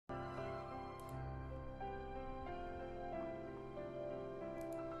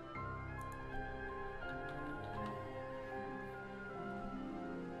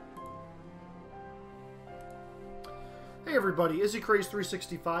Hey everybody, Izzy Craze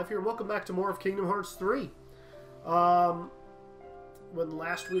 365 here. Welcome back to more of Kingdom Hearts 3. When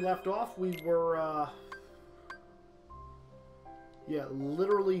last we left off, we were,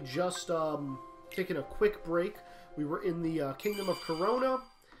 literally just, taking a quick break. We were in the, Kingdom of Corona,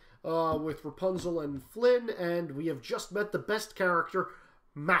 with Rapunzel and Flynn, and we have just met the best character,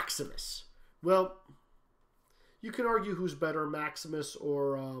 Maximus. Well, you can argue who's better, Maximus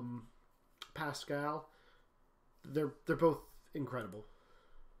or, Pascal. They're both incredible.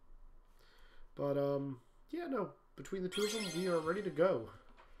 But, yeah, no. Between the two of them, we are ready to go.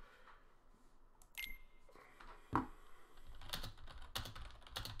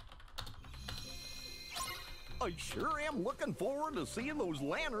 I sure am looking forward to seeing those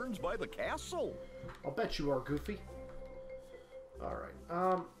lanterns by the castle. I'll bet you are, Goofy. Alright,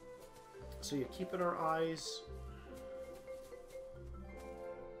 so yeah, keeping our eyes...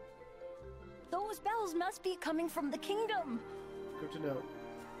 Those bells must be coming from the kingdom. Good to know.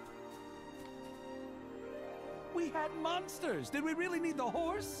 We had monsters. Did we really need the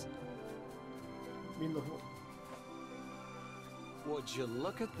horse? I mean the whole... Would you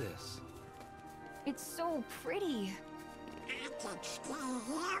look at this? It's so pretty. I could stay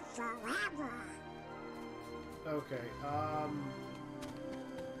here forever. Okay,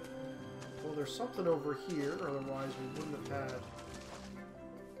 well, there's something over here, otherwise we wouldn't have had...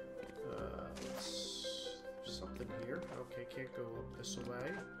 something here. Okay, can't go up this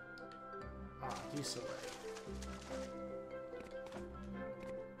way. Ah, this way.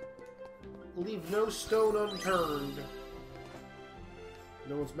 Leave no stone unturned.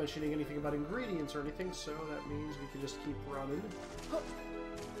 No one's mentioning anything about ingredients or anything, so that means we can just keep running.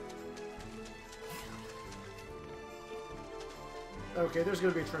 Okay, there's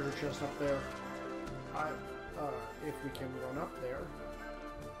gonna be a treasure chest up there. If we can run up there.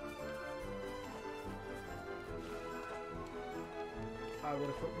 I would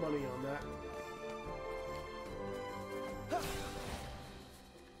have put money on that.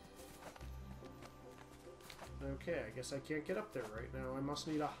 Okay, I guess I can't get up there right now. I must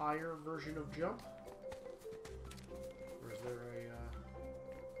need a higher version of jump. Or is there a...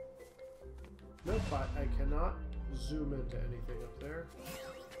 Nope, I cannot zoom into anything up there.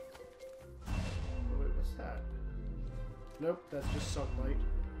 Oh, wait, what's that? Nope, that's just sunlight.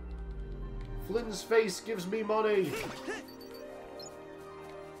 Flynn's face gives me money!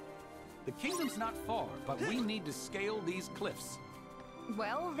 The kingdom's not far, but we need to scale these cliffs.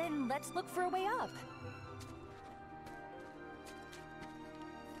 Well, then let's look for a way up.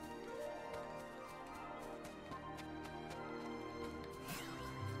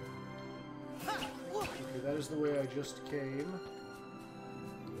 Okay, that is the way I just came.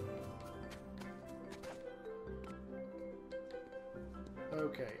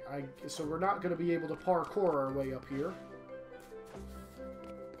 Okay, so we're not going to be able to parkour our way up here.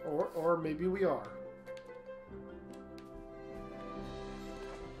 Or maybe we are.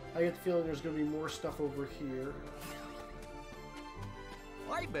 I get the feeling there's going to be more stuff over here.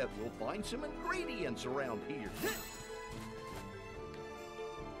 I bet we'll find some ingredients around here.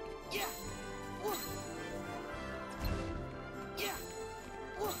 Yeah. Yeah.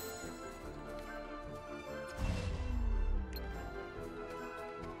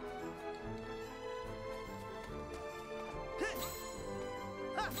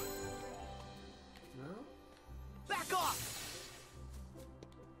 No? Back off.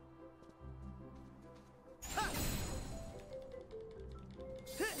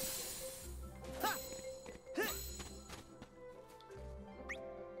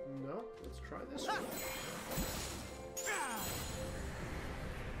 No? Let's try this one.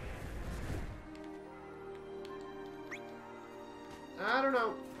 I don't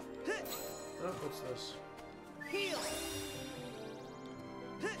know. Oh, what's this? Heal.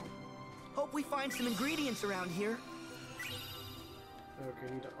 Hope we find some ingredients around here.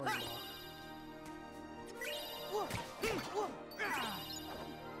 Okay, need to unlock.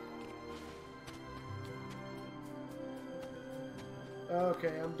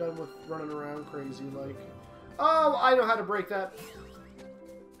 Okay, I'm done with running around crazy like... Oh, I know how to break that.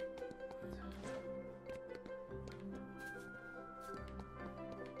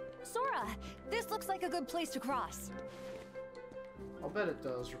 Sora, this looks like a good place to cross. I'll bet it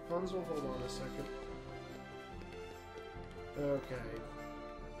does. Rapunzel, hold on a second. Okay.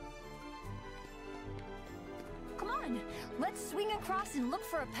 Come on, let's swing across and look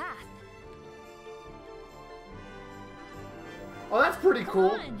for a path. Oh, that's pretty cool.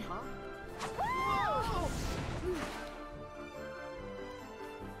 Come on.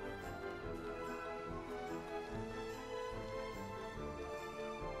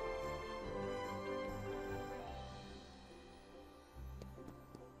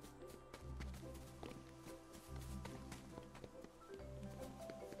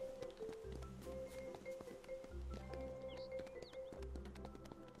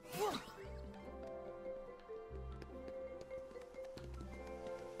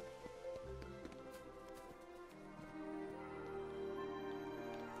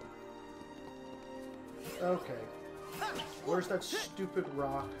 Okay. Where's that stupid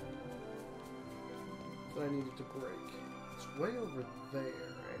rock that I needed to break? It's way over there,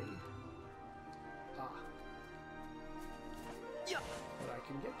 eh? Ah. But I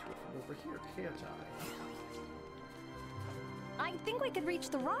can get to it from over here, can't I? I think we could reach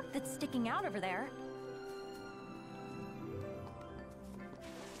the rock that's sticking out over there.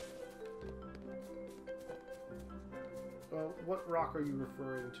 Well, what rock are you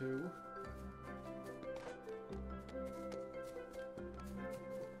referring to?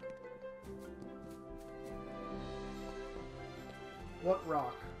 What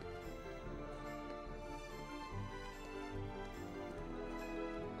rock?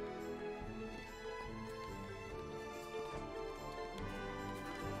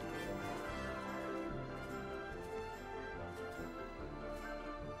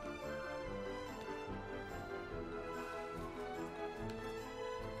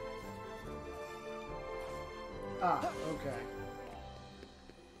 Ah, okay.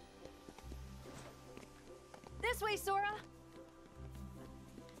 This way, Sora!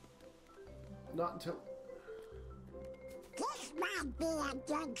 Not until... This might be a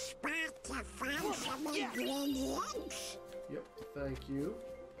good spot to find some ingredients. Yep, thank you.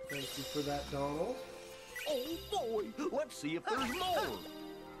 Thank you for that, Donald. Oh boy, let's see if there's more.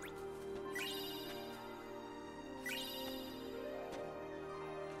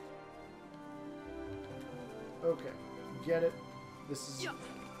 Okay, get it. This is...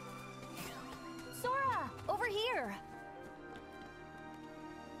 Sora! Over here!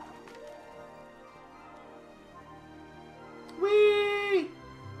 Whee!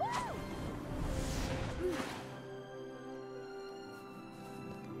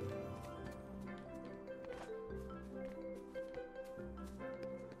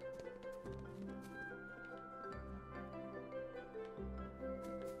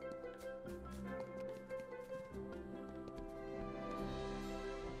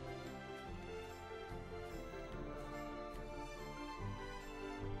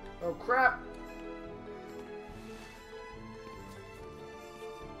 Oh crap!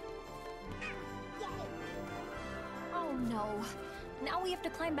 Oh no. Now we have to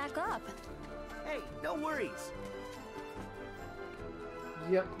climb back up. Hey, no worries.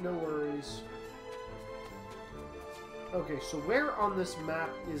 Yep, no worries. Okay, so where on this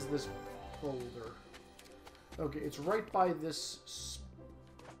map is this boulder? Okay, it's right by this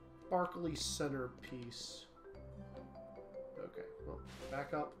sparkly centerpiece. Okay, well,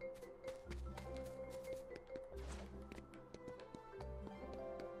 back up.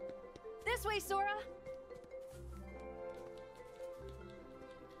 This way, Sora!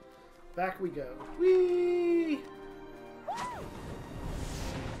 Back we go. Whee! Okay,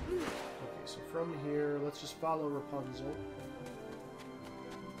 so from here, let's just follow Rapunzel.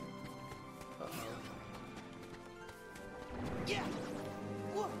 Uh-oh. Yeah.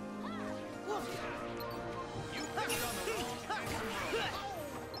 Whoa. Whoa. You picked on the wrong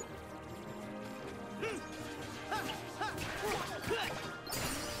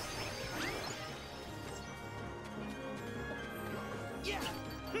Yeah.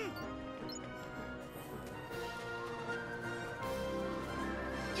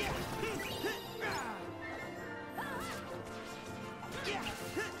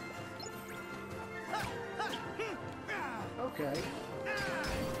 Okay.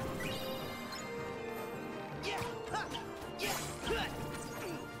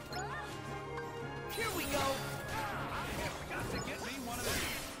 Here we go. I have got to get me one of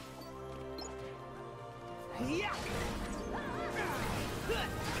these. Yeah.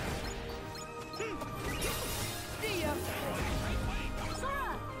 See ya.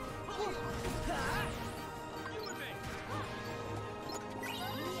 Sora! You and me.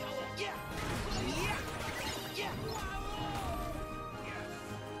 Yeah. Yeah. Yeah.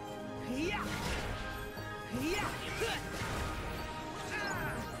 Yeah. Yeah.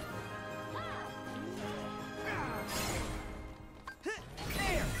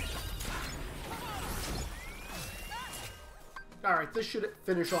 There. Alright, this should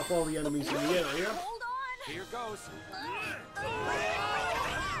finish off all the enemies in the area. Hold on! Here goes.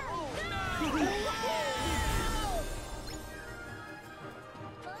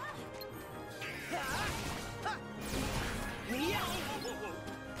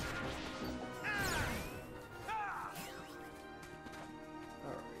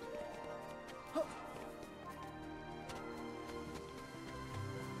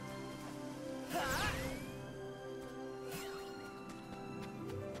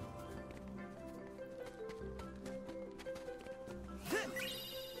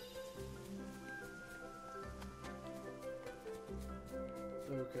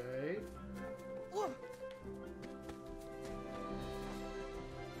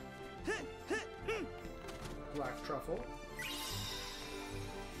 Careful.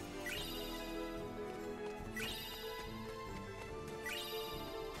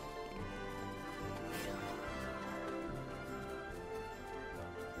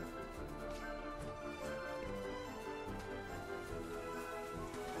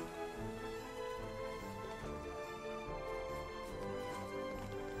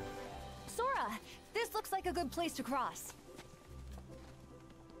 Sora, this looks like a good place to cross.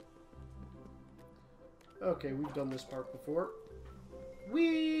 Okay, we've done this part before.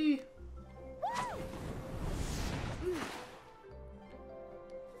 Whee!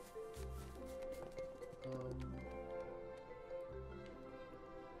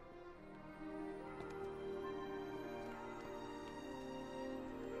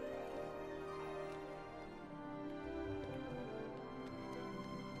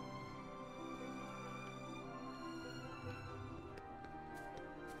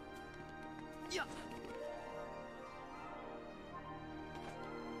 Yeah.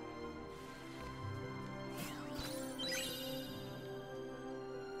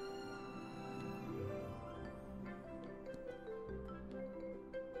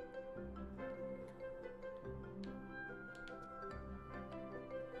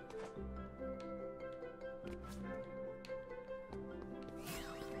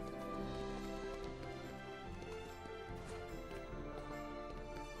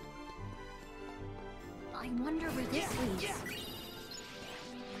 I wonder where this leads.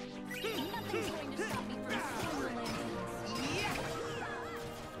 Nothing's going to stop me from stealing the lanterns.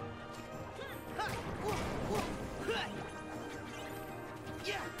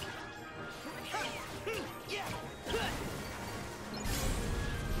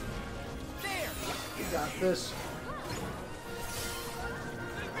 You got this.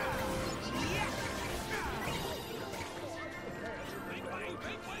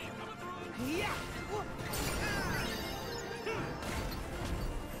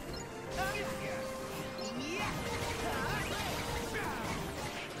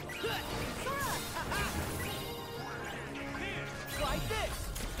 Like this.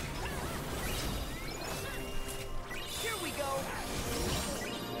 Here we go.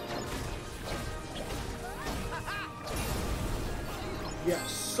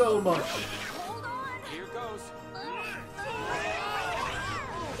 Yes, so much. Hold on! Here goes.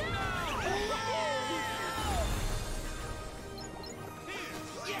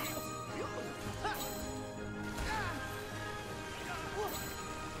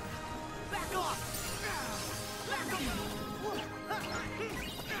 Back off. Back off.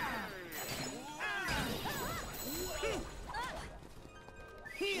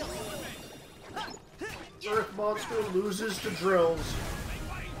 Heal. Earth monster loses to drills.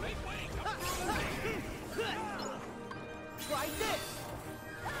 Try this.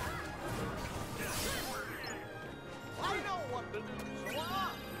 I know what to do. So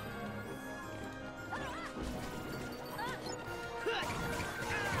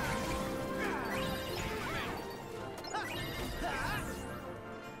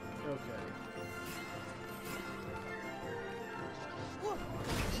Okay.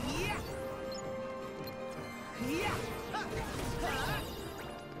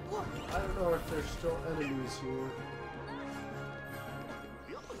 I don't know if there's still enemies here.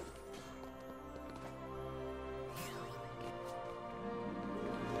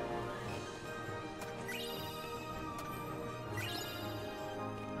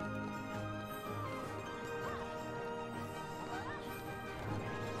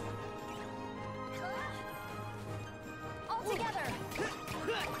 All together!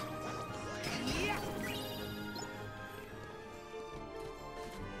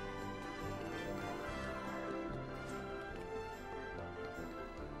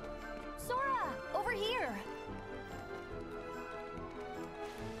 Sora! Over here!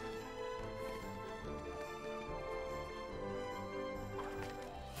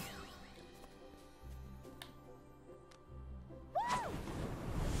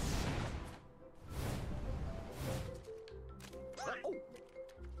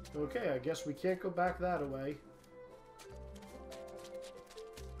 Okay, I guess we can't go back that way.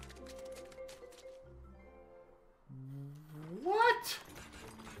 What?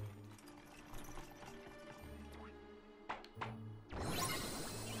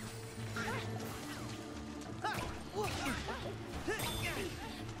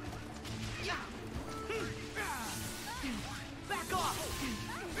 Back off!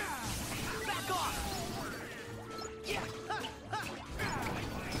 Back off! Yeah!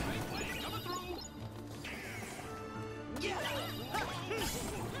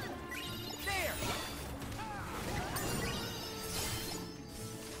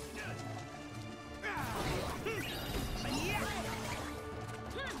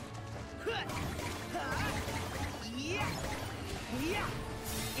 Yeah. Yeah.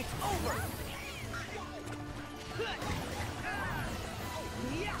 It's over.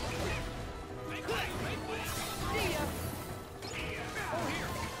 Yeah. See ya.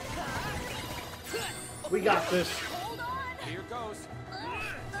 We got this. Hold on. Here goes.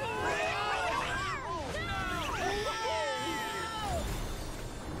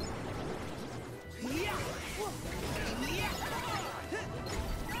 Yeah. Yeah.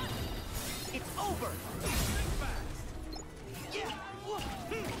 It's over. Yeah.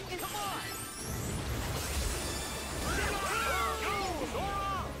 Come on.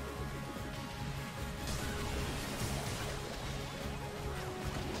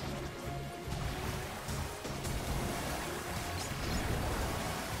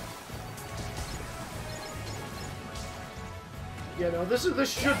 You know,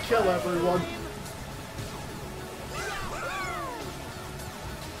 this should kill everyone.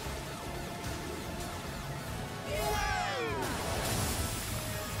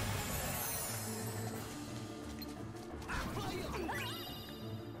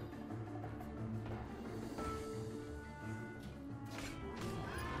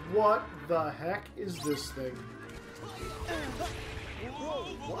 What the heck is this thing?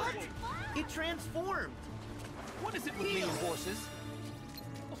 What? It transformed. What is it with me and horses?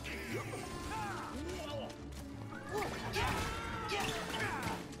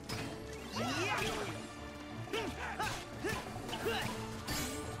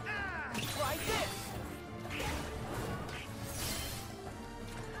 Try this.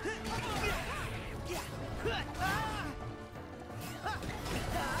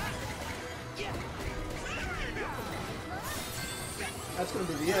 That's gonna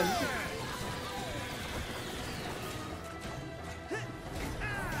be the end.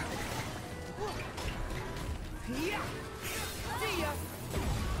 Yeah. See ya.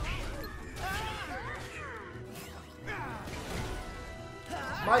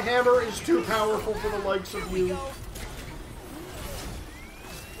 My hammer is too powerful for the likes of you.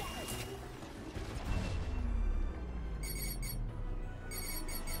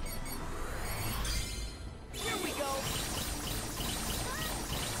 Here we go.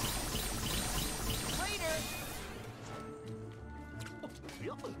 Later.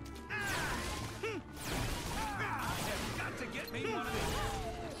 Got to get me one of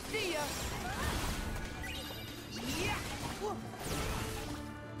these. See ya. Yeah.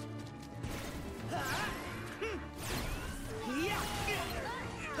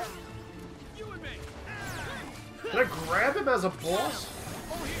 You and me. Can I grab him as a boss?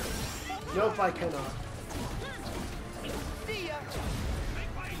 Nope, I cannot. See ya.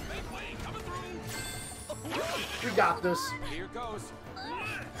 Make way, coming through. We got this. Here goes.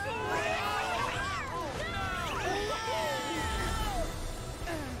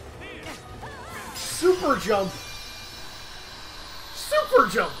 Super jump! Super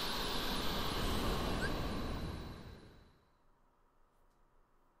jump!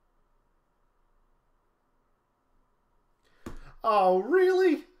 Oh,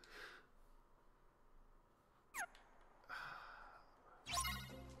 really?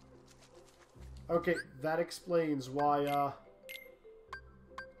 Okay, that explains why,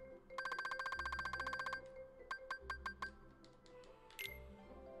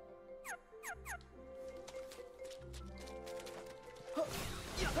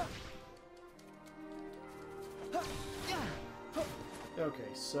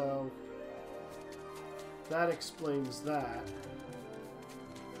 Okay, so... that explains that.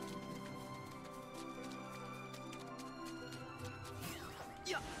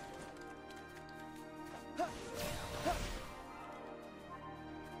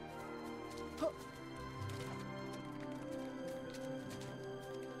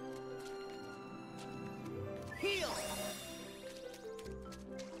 Heal.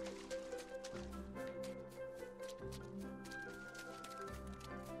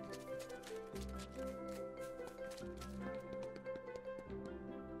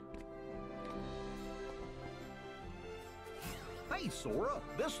 Hey, Sora,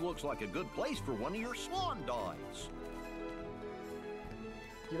 this looks like a good place for one of your swan dives.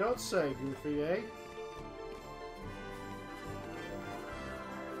 You don't say, Goofy, eh?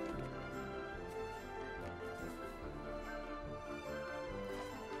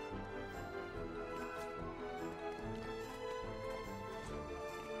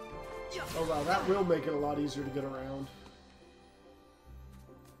 Oh wow, that will make it a lot easier to get around.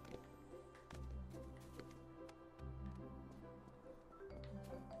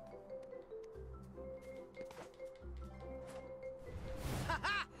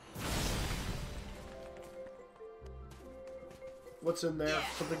 What's in there?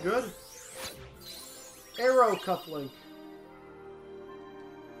 Something good? Arrow cufflink.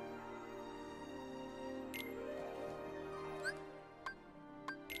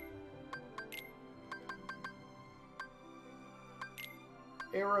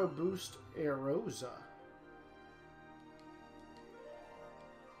 Arrow boost Aerosa.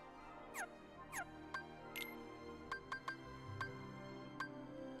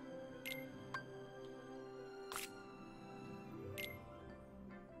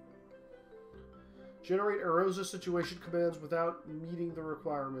 Generate Aerosa situation commands without meeting the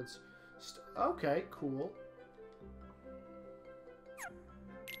requirements. Okay, cool.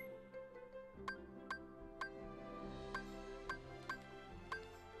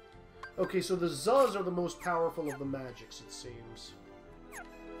 Okay, so the Zuz are the most powerful of the magics, it seems.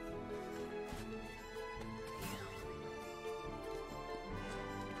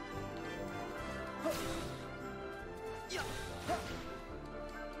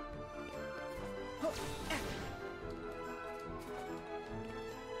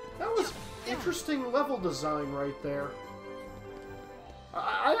 That was interesting level design right there.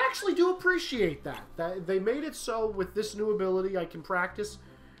 I actually do appreciate that. They made it so with this new ability I can practice.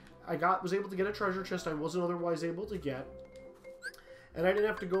 I was able to get a treasure chest I wasn't otherwise able to get. And I didn't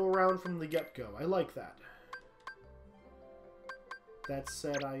have to go around from the get-go. I like that. That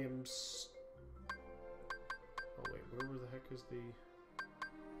said, I am... Oh wait, where the heck is the...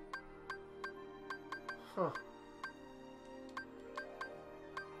 Huh.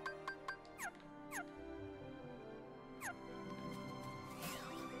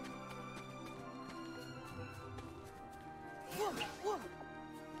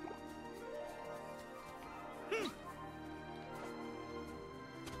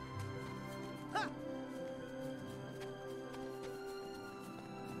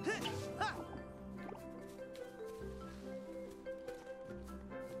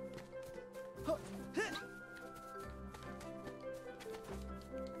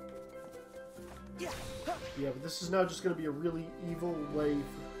 Yeah, but this is now just going to be a really evil way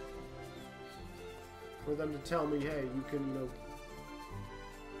for them to tell me, hey, you can, you know...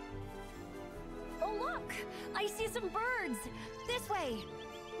 Oh, look! I see some birds! This way!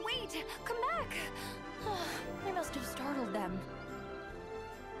 Wait! Come back! I must have startled them.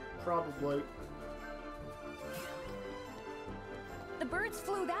 Probably. The birds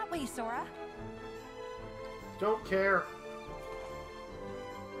flew that way, Sora. Don't care.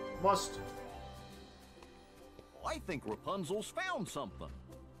 Must. I think Rapunzel's found something.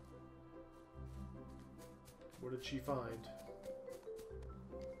 What did she find?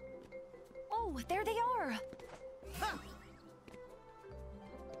 Oh, there they are!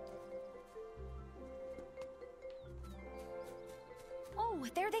 Oh,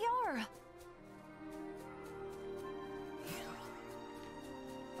 there they are!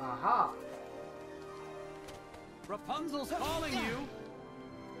 Aha! Rapunzel's calling you!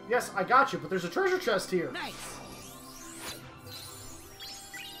 Yes, I got you, but there's a treasure chest here! Nice!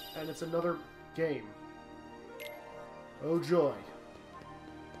 And it's another game. Oh joy.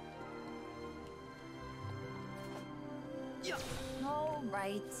 All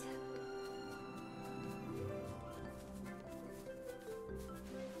right.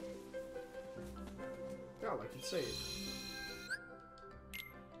 Oh, I can save.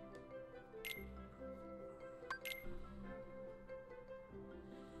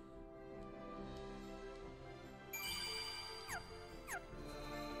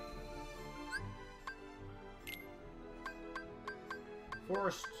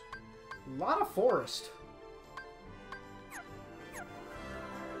 Forest. A lot of forest.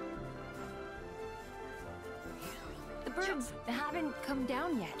 The birds haven't come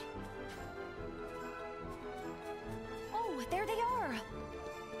down yet. Oh, there they are!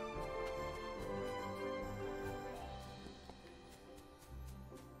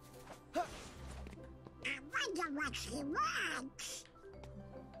 I wonder what she wants.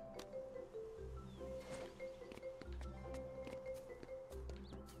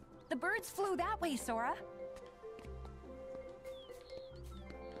 The birds flew that way, Sora.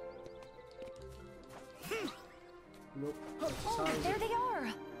 Nope. Oh, there they are!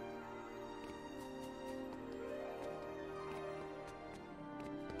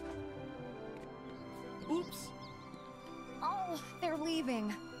 Oops! Oh, they're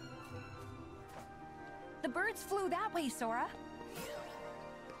leaving. The birds flew that way, Sora.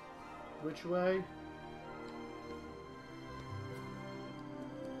 Which way?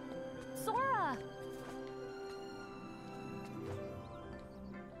 Sora!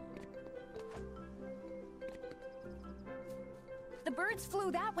 The birds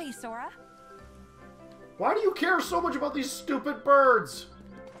flew that way, Sora. Why do you care so much about these stupid birds?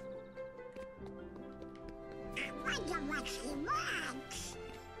 what he wants.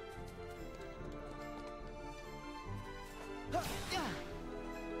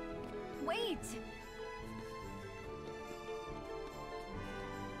 Wait!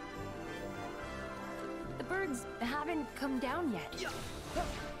 The birds haven't come down yet.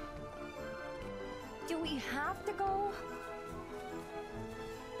 Do we have to go?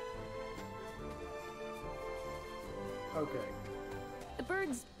 Okay. The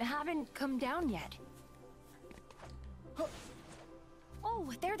birds haven't come down yet.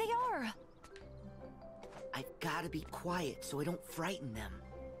 Oh, there they are! I've got to be quiet so I don't frighten them.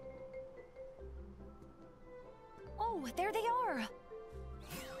 Oh, there they are!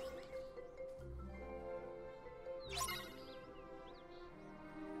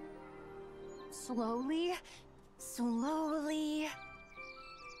 Slowly, slowly.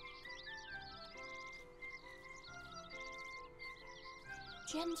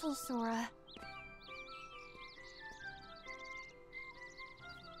 Gentle, Sora.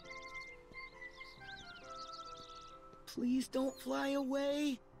 Please don't fly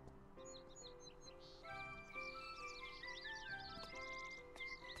away.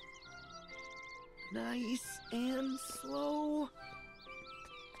 Nice and slow.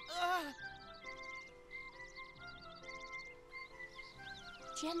 Ah!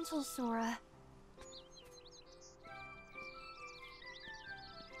 Gentle, Sora.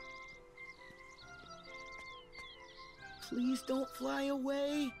 Please don't fly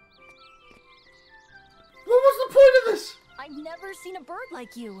away. What was the point of this? I've never seen a bird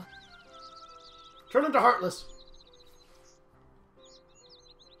like you. Turn into Heartless.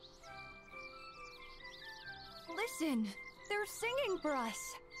 Listen, they're singing for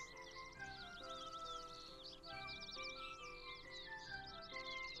us.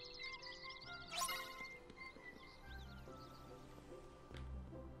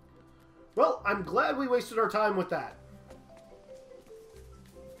 Well, I'm glad we wasted our time with that.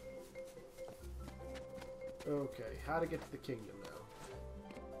 Okay, how to get to the kingdom now.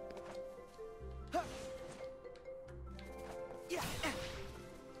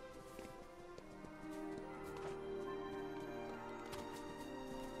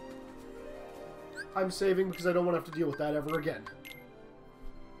 I'm saving because I don't want to have to deal with that ever again.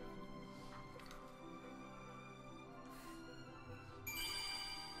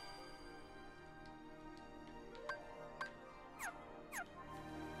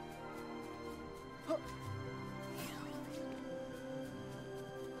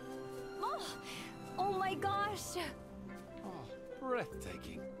 Oh my gosh! Oh,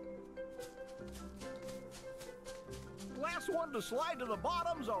 breathtaking. Last one to slide to the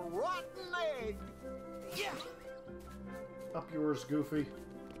bottom's a rotten egg. Yeah. Up yours, Goofy.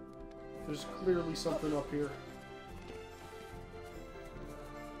 There's clearly something up here.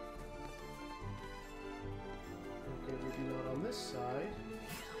 Okay, maybe not on this side.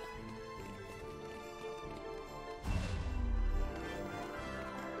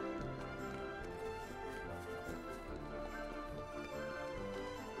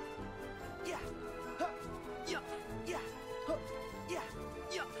 Yeah. Huh. Yeah. Yeah. Huh. Yeah.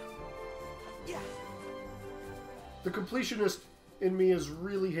 Yeah. Yeah. The completionist in me is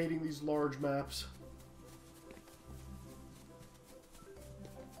really hating these large maps.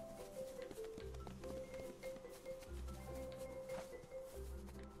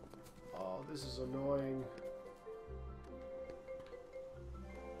 Oh, this is annoying.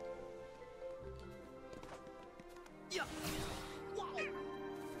 Yeah. Wow.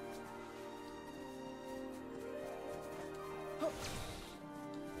 Huh.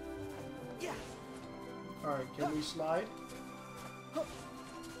 Yeah. Alright, can we slide? Huh.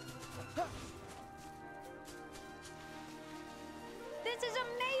 Huh. This is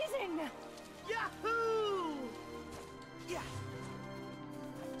amazing! Yahoo! Yeah.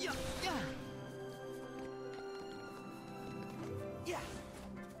 Yeah. Yeah. Yeah.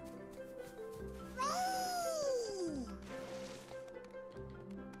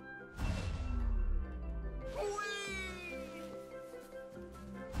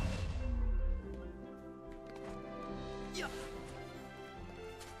 Yeah.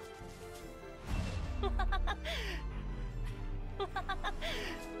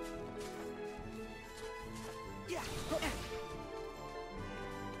 Yeah.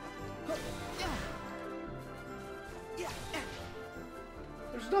 Yeah. Yeah.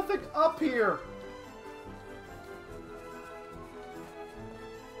 There's nothing up here!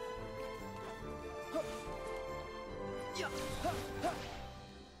 Yeah.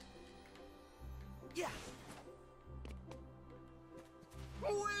 Yeah.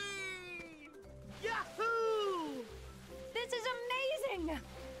 Whee! Yahoo! This is amazing!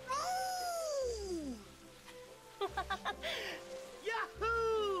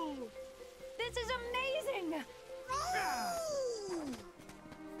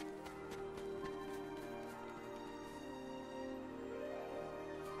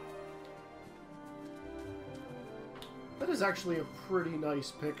 That is actually a pretty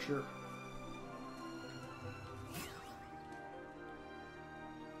nice picture.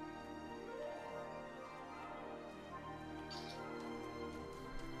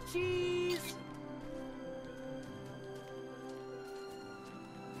 Cheese!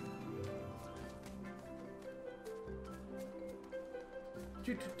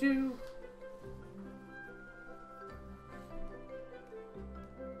 Do.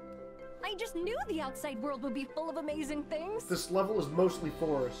 I just knew the outside world would be full of amazing things. This level is mostly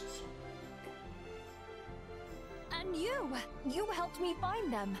forests. And you helped me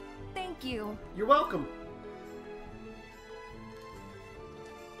find them. Thank you. You're welcome.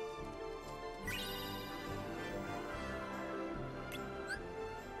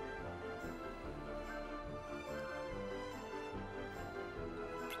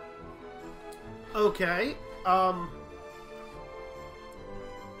 Okay,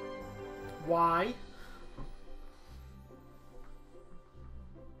 why?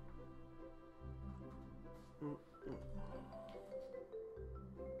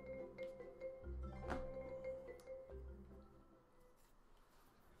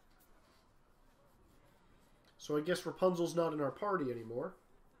 So I guess Rapunzel's not in our party anymore.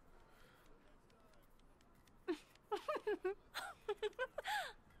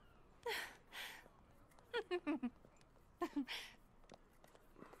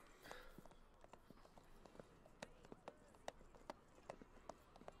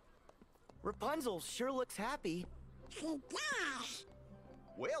 Rapunzel sure looks happy. She does.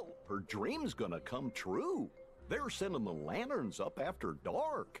 Well, her dream's gonna come true. They're sending the lanterns up after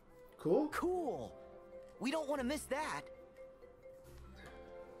dark. Cool. Cool. We don't want to miss that.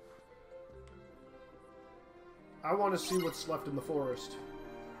 I want to see what's left in the forest.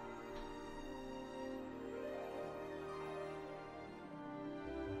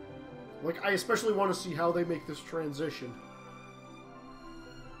 Like, I especially want to see how they make this transition.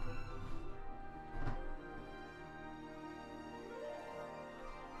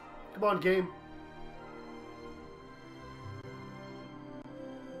 Come on, game.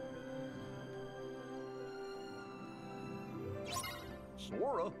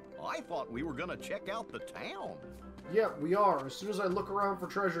 Sora, I thought we were gonna check out the town. Yeah, we are. As soon as I look around for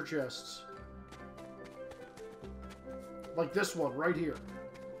treasure chests. Like this one, right here.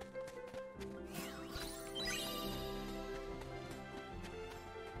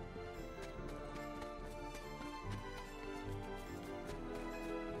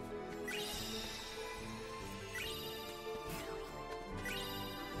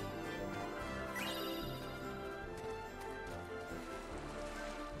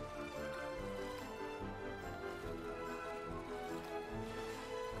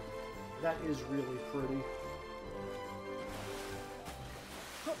 That is really pretty.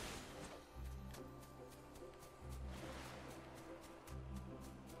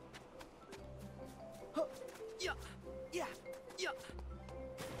 Yeah, yeah, yeah.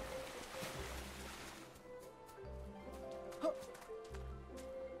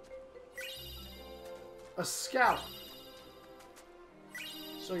 A scout.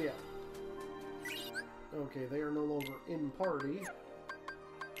 So yeah. Okay, they are no longer in party.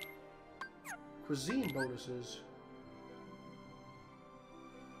 Cuisine bonuses.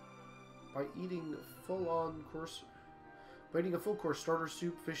 By eating full-on course, by eating a full course starter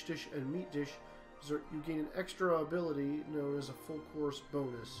soup, fish dish, and meat dish, dessert, you gain an extra ability known as a full course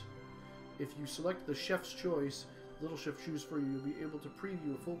bonus. If you select the chef's choice, the little chef chooses for you, you'll be able to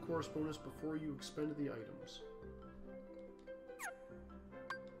preview a full course bonus before you expend the items.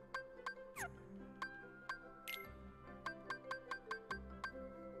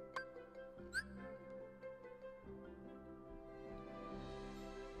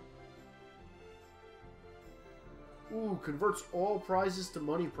 Ooh, converts all prizes to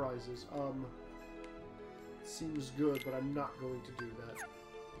money prizes. Seems good, but I'm not going to do that.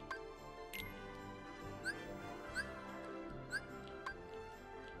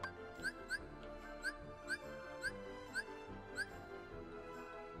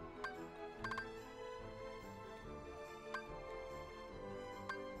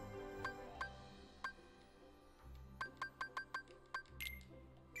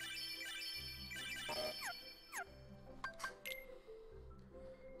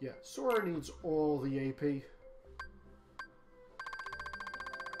 Yeah, Sora needs all the AP.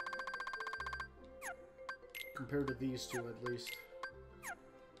 Compared to these two, at least.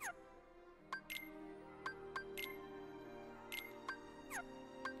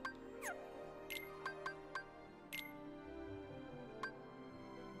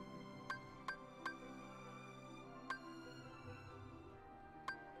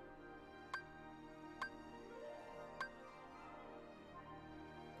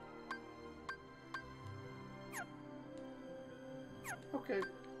 Okay.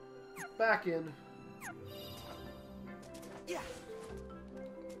 Back in. Yeah.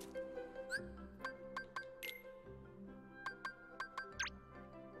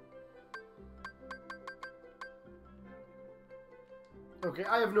 Okay,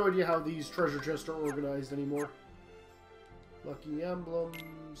 I have no idea how these treasure chests are organized anymore. Lucky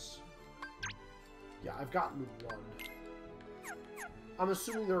emblems. Yeah, I've gotten one. I'm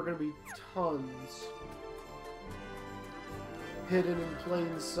assuming there are going to be tons hidden in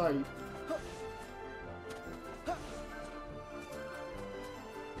plain sight.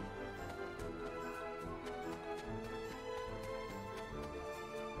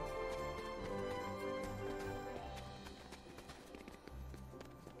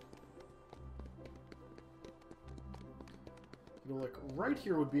 You know, like, right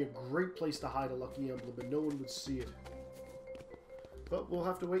here would be a great place to hide a lucky emblem, and no one would see it. But we'll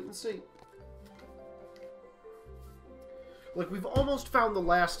have to wait and see. Like, we've almost found the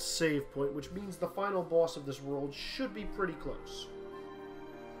last save point, which means the final boss of this world should be pretty close.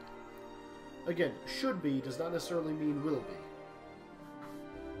 Again, should be does not necessarily mean will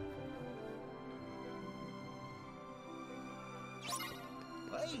be.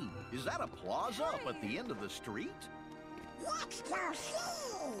 Hey, is that a plaza up at the end of the street? Let's go see.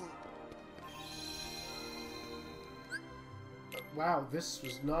 Wow, this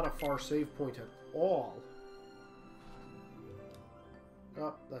was not a far save point at all.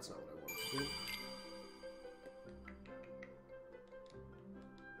 Oh, that's not what I wanted to do.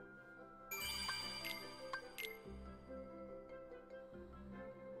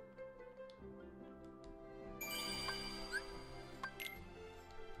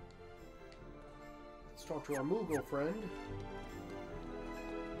 Let's talk to our Moogle friend.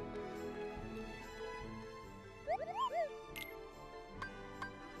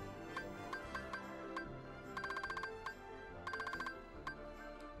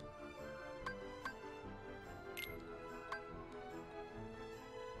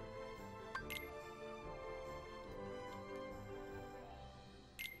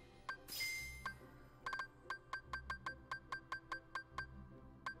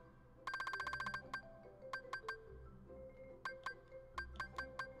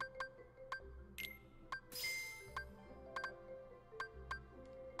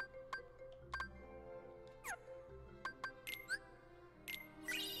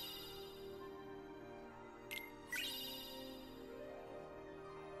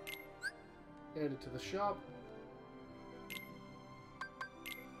 Add it to the shop.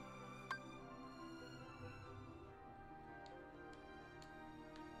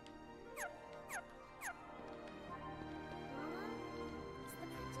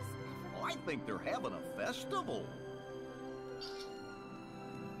 Oh, I think they're having a festival.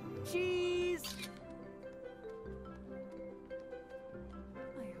 Cheese!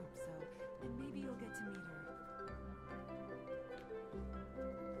 I hope so. And maybe you'll get to meet her.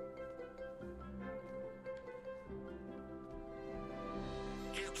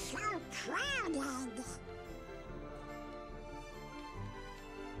 It's so crowded.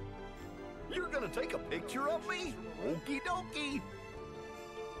 You're gonna take a picture of me? Okie dokie.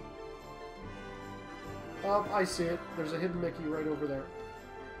 I see it. There's a hidden Mickey right over there.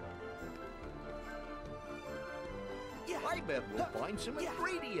 I bet we'll find some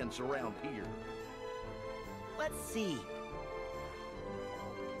ingredients around here. Let's see.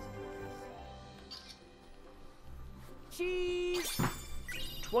 Cheese!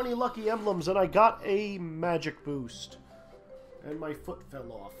 20 lucky emblems, and I got a magic boost. And my foot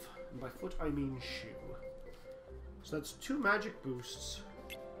fell off. And by foot, I mean shoe. So that's 2 magic boosts.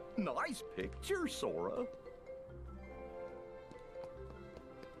 Nice picture, Sora.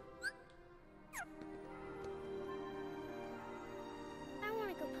 I want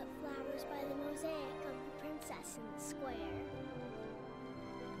to go put flowers by the mosaic of the princess in the square.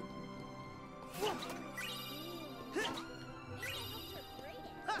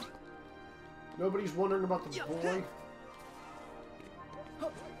 Nobody's wondering about the boy.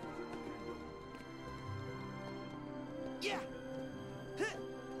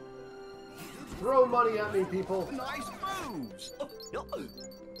 Throw money at me, people. Nice moves.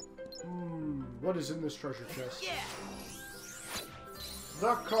 What is in this treasure chest?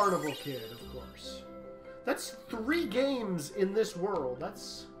 The Carnival Kid, of course. That's 3 games in this world.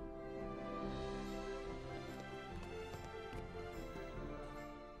 That's...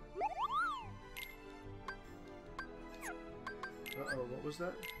 Uh-oh, what was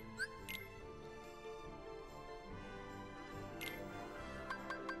that?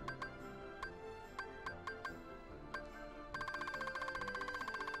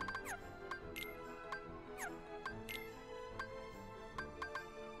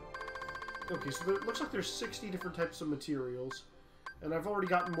 Okay, so it looks like there's 60 different types of materials, and I've already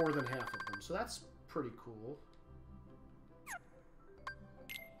gotten more than half of them, so that's pretty cool.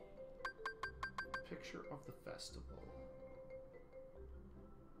 Picture of the festival.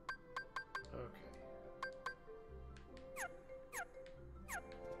 Okay.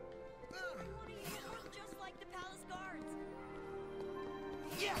 Just like the palace guards.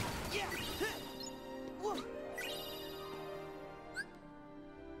 Yeah, yeah. Whoa.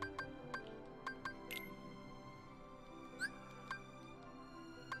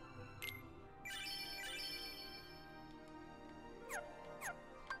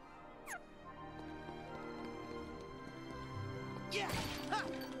 Yeah. Ha.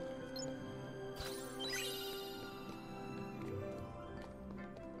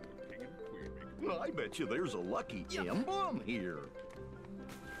 I bet you there's a lucky emblem here.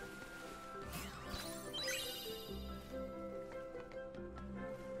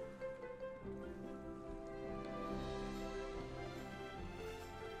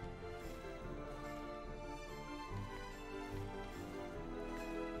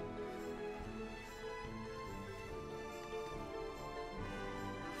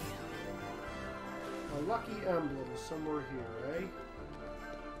 A lucky emblem somewhere here, eh?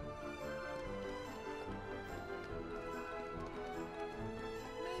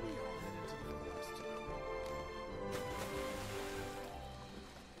 Maybe I'll head into the forest. Well,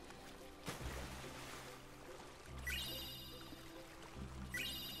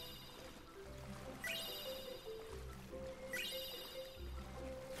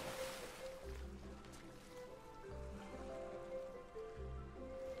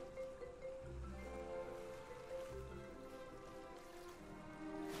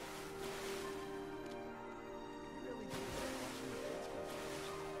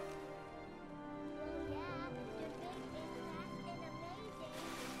 yeah, they're big and fast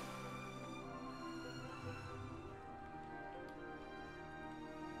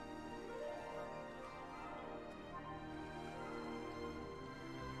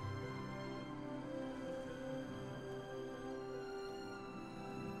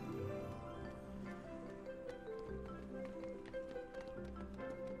and amazing.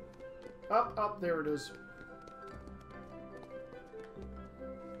 Up, up, there it is.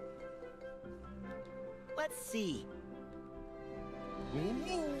 Let's see. Maybe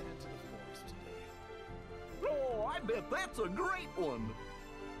I'll head into the forest today. Oh, I bet that's a great one.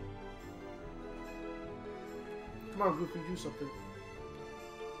 Come on, Goofy, do something.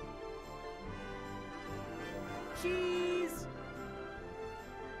 Cheese.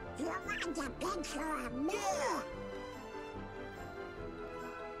 You want a picture of me?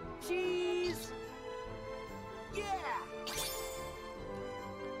 Cheese. Yeah.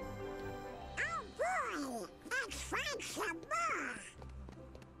 Oh boy, let's find some more.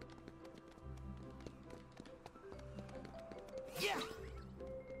 Yeah.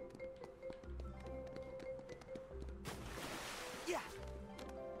 Yeah.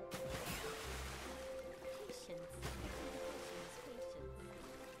 Patience.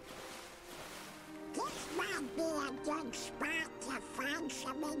 This might be a good spot to find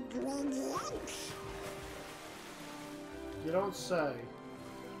some ingredients. You don't say.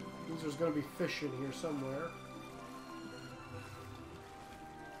 Means there's gonna be fish in here somewhere.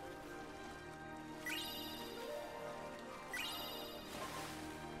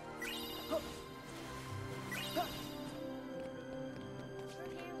 Her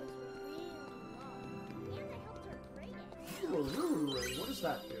hair was really long, and I helped her braid it. Ooh, a rune ring. What does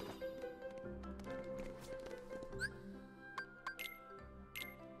that do?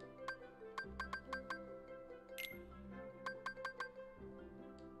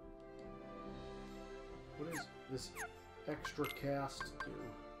 What does this extra cast do?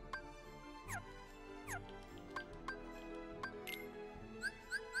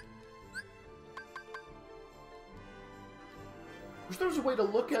 Wish there was a way to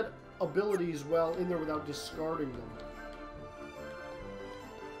look at abilities while in there without discarding them.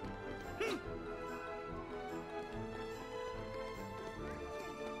 Wow,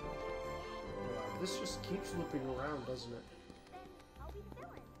 this just keeps looping around, doesn't it? I'll be the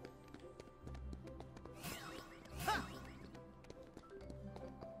villain.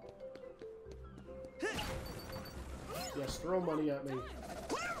 Yes, throw money at me.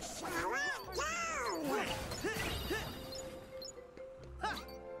 Go, Sarah, go!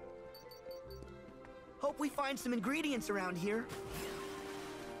 Hope we find some ingredients around here.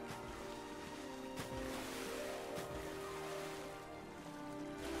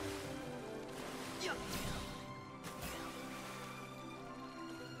 Yeah.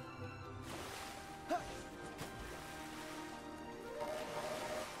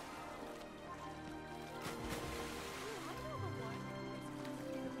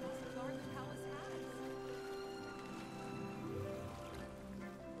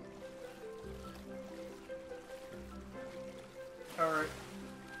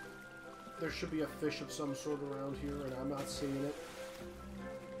 there should be a fish of some sort around here, and I'm not seeing it.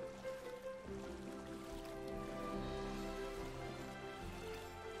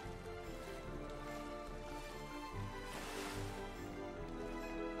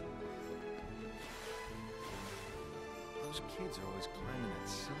 Those kids are always climbing that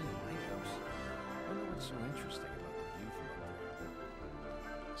silly lighthouse. I wonder what's so interesting about the view from up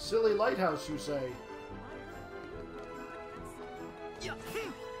there. Silly lighthouse, you say? Yeah.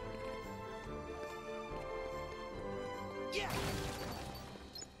 Yeah.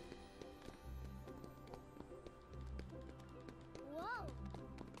 Whoa!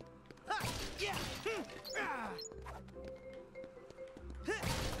 Yeah.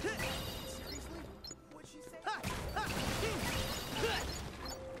 Seriously? What'd she say?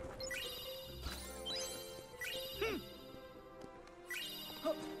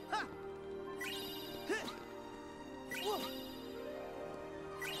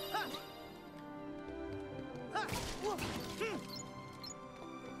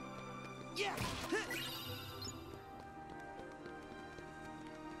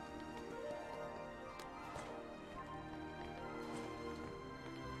 Yeah.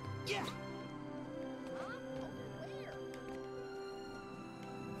 Yeah.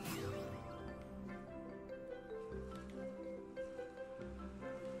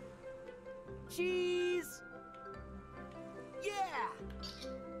 Cheese! Yeah!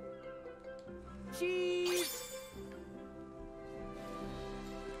 Cheese!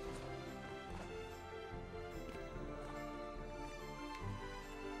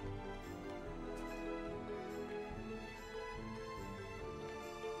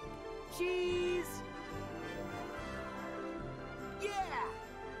 Cheese! Yeah!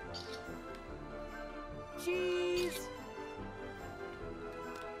 Cheese!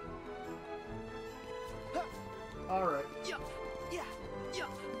 Alright. Yeah. Yeah. Yeah.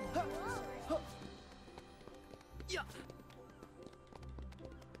 Yeah.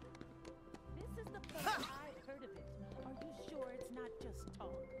 This is the first I've heard of it. Are you sure it's not just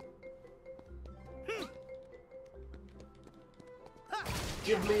talk?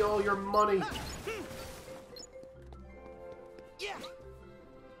 Give me all your money. Yeah.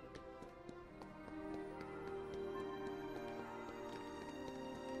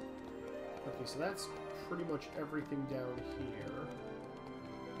 Okay, so that's pretty much everything down here.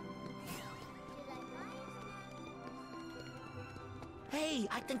 Hey,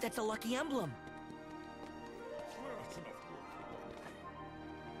 I think that's a lucky emblem.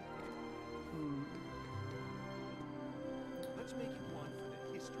 Hmm. Let's make it one for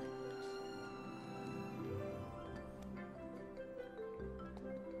the history books.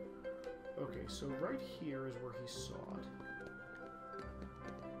 Okay, so right here is where he saw it.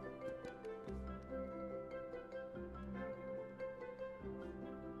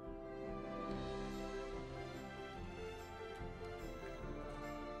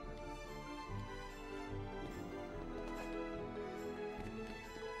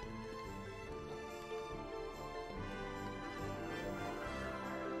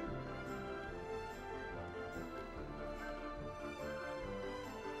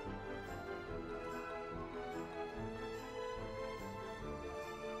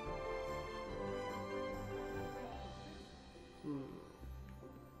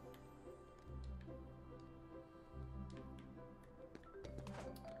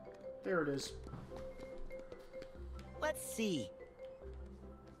 There it is. Let's see.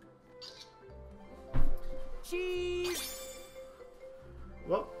 Cheese!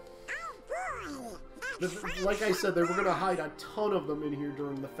 Well, Oh boy! like I said, they were going to hide a ton of them in here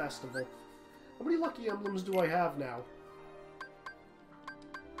during the festival. How many lucky emblems do I have now?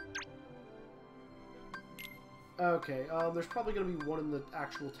 Okay, there's probably going to be one in the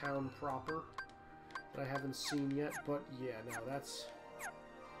actual town proper that I haven't seen yet, but yeah, no, that's...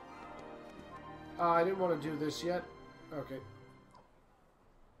 I didn't want to do this yet. Okay.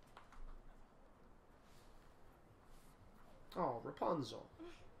 Oh, Rapunzel.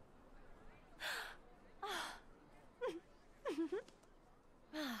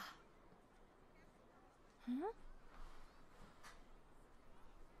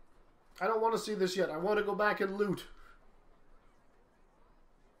 I don't want to see this yet. I want to go back and loot.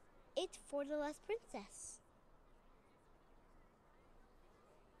 It's for the last princess.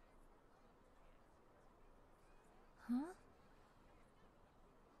 Huh?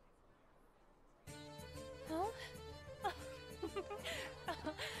 Huh?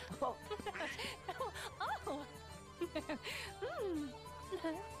 Oh. Oh. Hmm.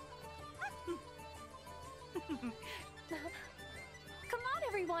 Come on,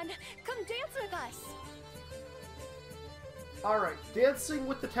 everyone. Come dance with us. Alright, dancing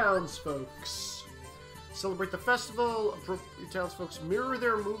with the townsfolks. Celebrate the festival. Appropriate townsfolks mirror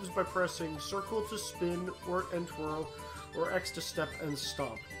their moves by pressing circle to spin and twirl, or X to step and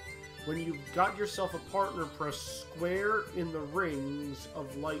stomp. When you've got yourself a partner, press square in the rings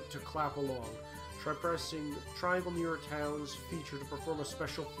of light to clap along. Try pressing triangle near a town's feature to perform a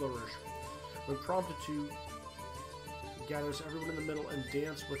special flourish. When prompted to, gathers everyone in the middle and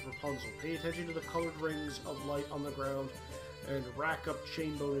dance with Rapunzel. Pay attention to the colored rings of light on the ground and rack up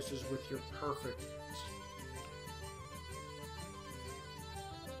chain bonuses with your perfect.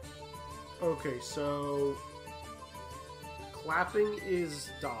 Okay, so clapping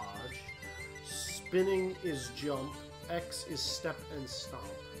is dodge, spinning is jump, X is step and stomp.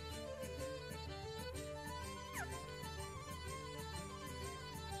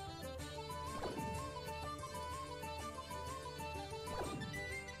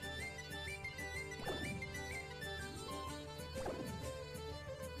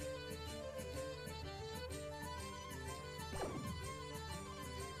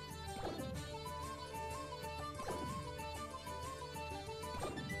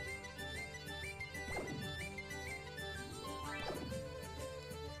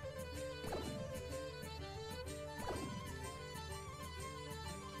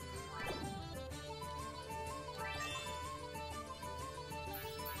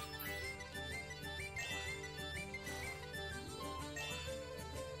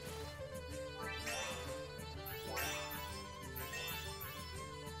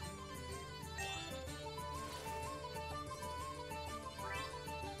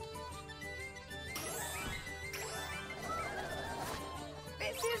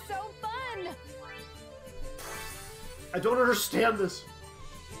 This is so fun! I don't understand this.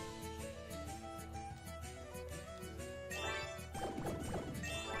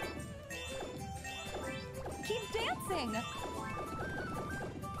 Keep dancing!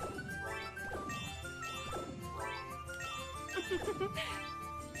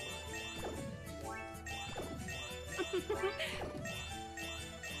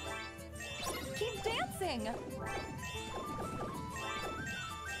 Keep dancing!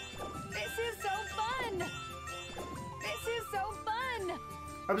 This is so fun! This is so fun!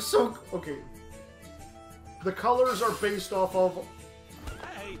 I'm so... okay. The colors are based off of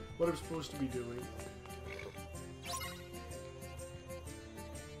what I'm supposed to be doing.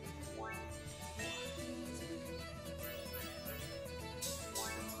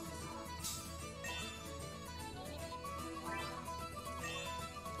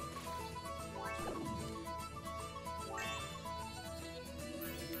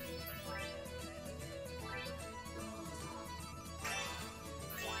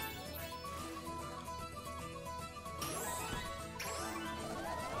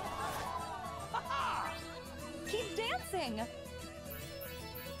 Keep dancing!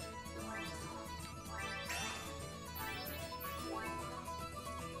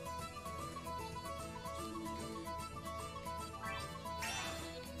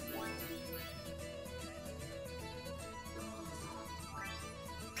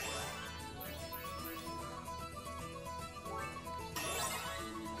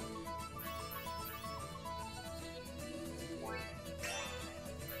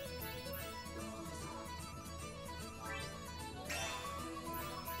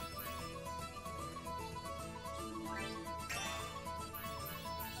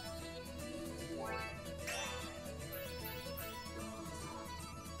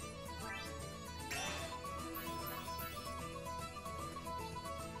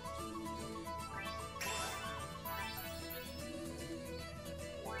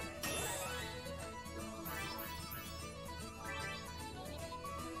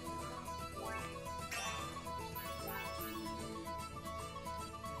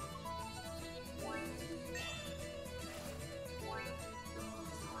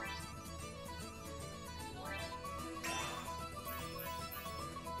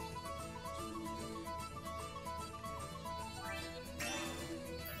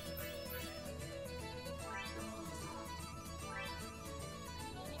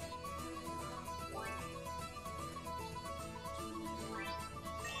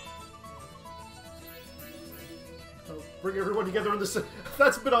 Bring everyone together in this.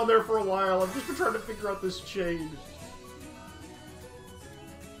 That's been on there for a while. I've just been trying to figure out this chain.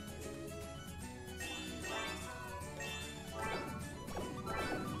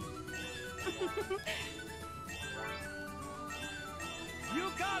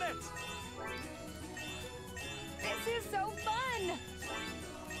 You got it! This is so fun!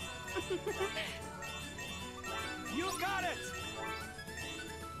 You got it!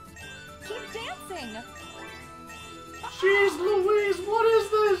 Keep dancing! Jeez Louise, what is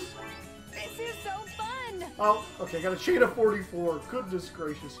this? This is so fun! Oh, okay, got a chain of 44. Goodness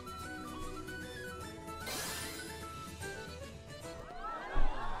gracious.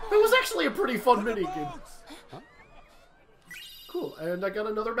 It was actually a pretty fun minigame. Huh? Cool, and I got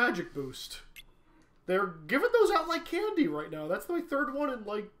another magic boost. They're giving those out like candy right now. That's my third one in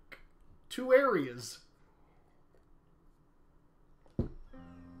like 2 areas.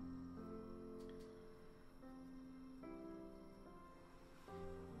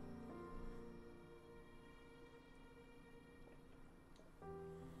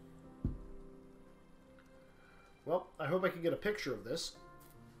 Well, I hope I can get a picture of this.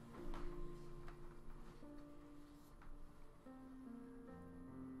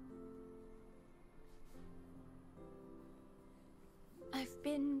 I've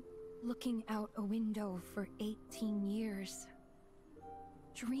been looking out a window for 18 years.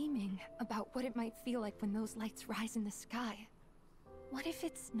 Dreaming about what it might feel like when those lights rise in the sky. What if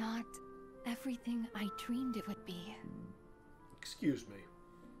it's not everything I dreamed it would be? Excuse me.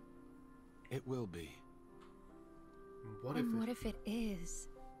 It will be. What if it is?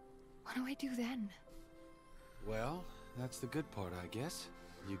 What do I do then? Well, that's the good part, I guess.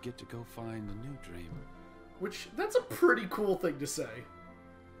 You get to go find a new dream. Which, that's a pretty cool thing to say.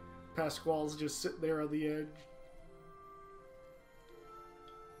 Pasquale's just sitting there on the edge.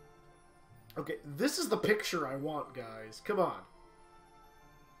 Okay, this is the picture I want, guys. Come on.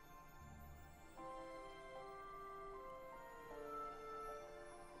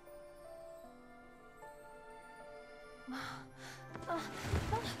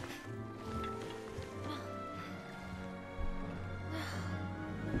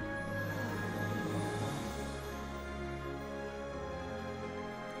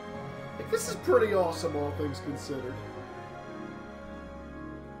 This is pretty awesome, all things considered.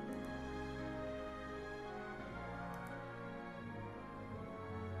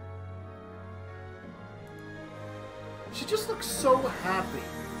 She just looks so happy.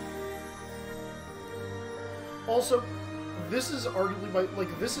 Also, this is arguably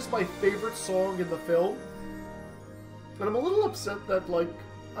this is my favorite song in the film. And I'm a little upset that,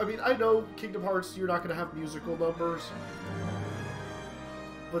 I mean, I know Kingdom Hearts, you're not going to have musical numbers.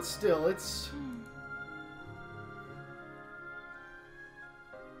 But still, it's...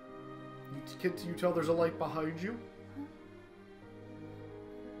 Can you tell there's a light behind you?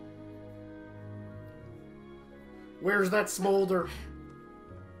 Where's that smolder?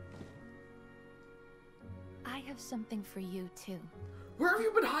 I have something for you, too. Where have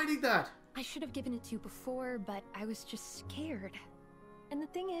you been hiding that? I should have given it to you before, but I was just scared. And the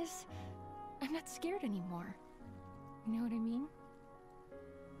thing is, I'm not scared anymore. You know what I mean?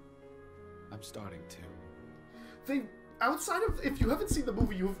 I'm starting to. Outside of, if you haven't seen the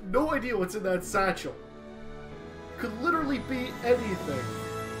movie, you have no idea what's in that satchel. Could literally be anything.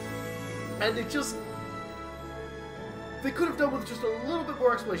 And it just... They could have done with just a little bit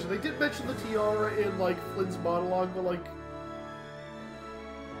more explanation. They did mention the tiara in, Flynn's monologue, but,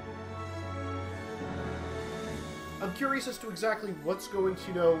 I'm curious as to exactly what's going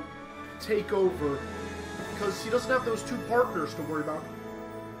to, take over. Because he doesn't have those 2 partners to worry about.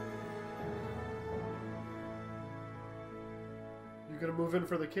 You gonna move in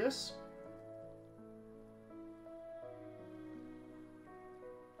for the kiss?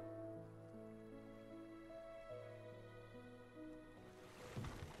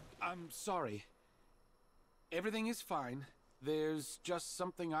 I'm sorry. Everything is fine. There's just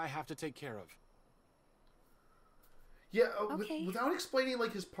something I have to take care of. Yeah, okay. Without explaining,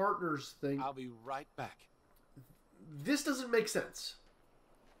 his partner's thing... I'll be right back. This doesn't make sense.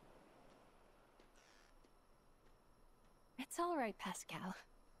 It's all right, Pascal.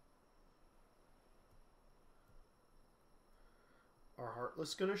 Are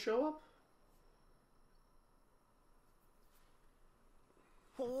Heartless gonna show up?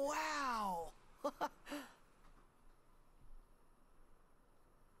 Wow!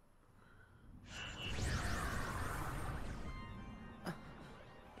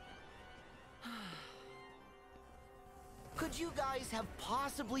 Could you guys have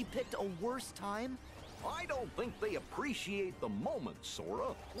possibly picked a worse time? I don't think they appreciate the moment, Sora.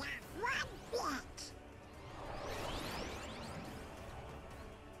 Not one bit.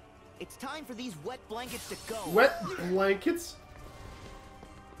 It's time for these wet blankets to go. Wet blankets?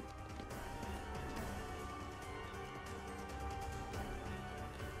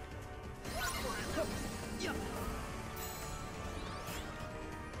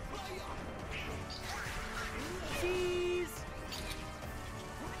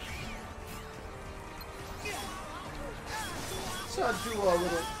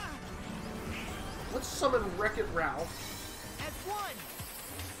 let's summon Wreck-It Ralph. As one!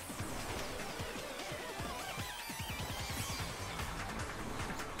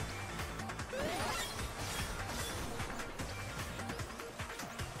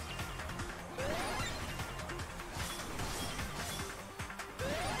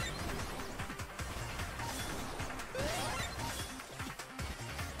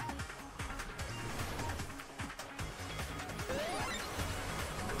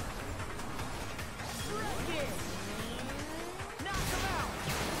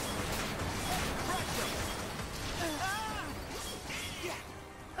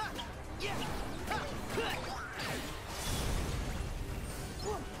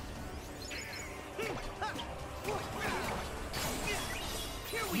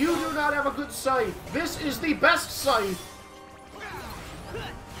 You do not have a good scythe. This is the best scythe.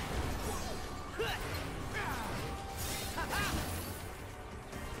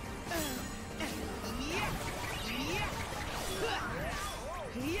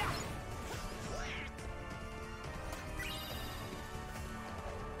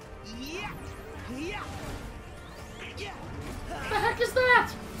 What the heck is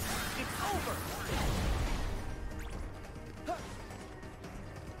that? It's over!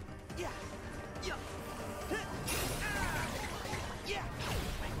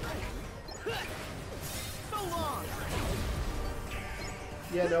 So long!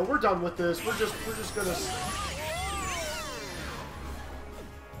 Yeah, no, we're done with this. We're just gonna...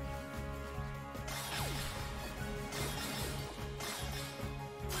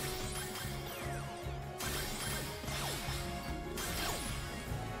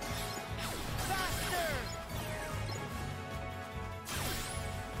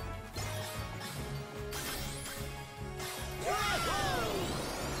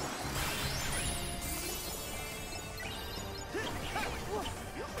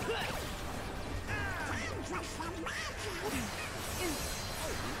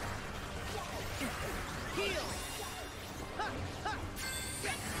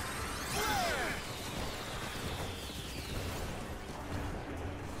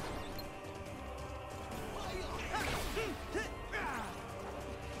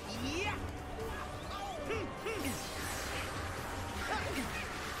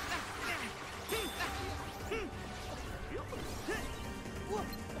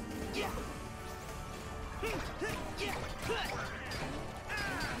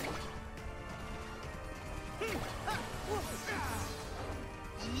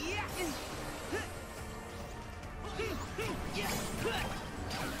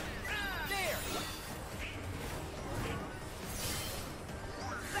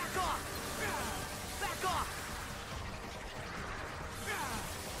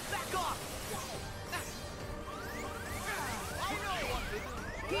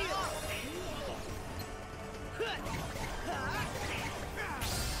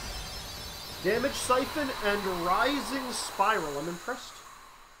 Damage Siphon and Rising Spiral. I'm impressed.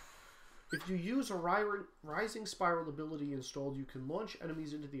 If you use a Rising Spiral ability installed, you can launch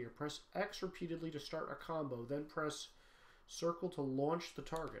enemies into the air. Press X repeatedly to start a combo, then press circle to launch the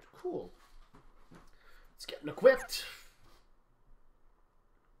target. Cool. It's getting equipped.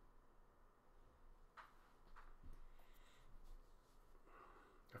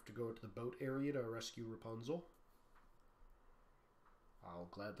 Have to go to the boat area to rescue Rapunzel. I'll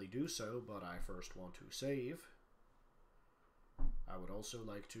gladly do so, but I first want to save. I would also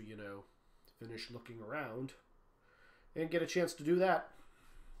like to, you know, finish looking around and get a chance to do that.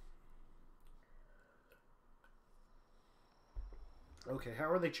 Okay, how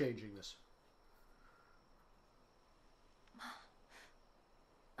are they changing this?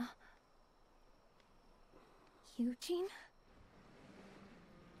 Eugene?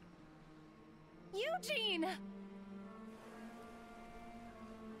 Eugene!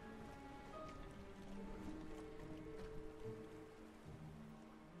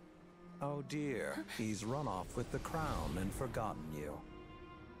 Oh dear, he's run off with the crown and forgotten you.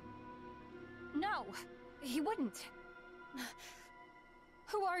 No, he wouldn't.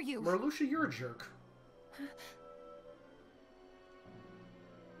 Who are you? Marluxia, you're a jerk.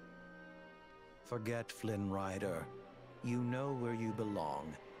 Forget Flynn Rider. You know where you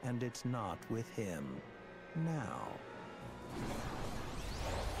belong, and it's not with him. Now.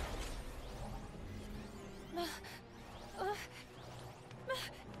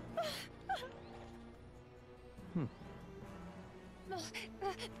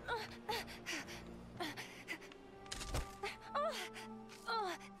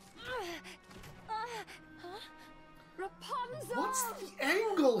 Rapunzel! What's the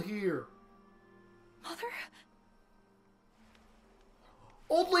angle here? Mother?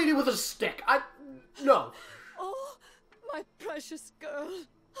 Old lady with a stick. No. Oh, my precious girl.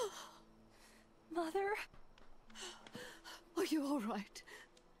 Mother? Are you all right?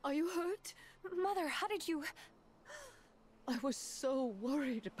 Are you hurt? Mother, how did you... I was so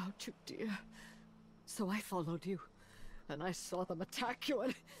worried about you, dear. So I followed you, and I saw them attack you,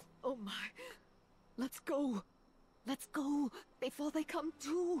 and... Oh my... Let's go. Let's go, before they come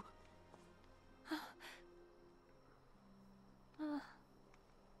to.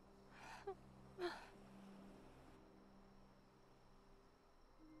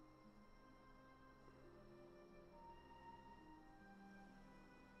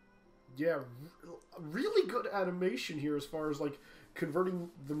 Yeah, really good animation here as far as, like, converting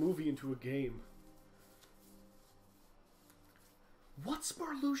the movie into a game. What's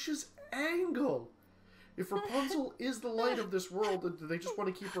Marluxia's angle? If Rapunzel is the light of this world, do they just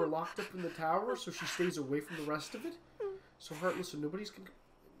want to keep her locked up in the tower so she stays away from the rest of it? So, Heartless, and nobody's gonna...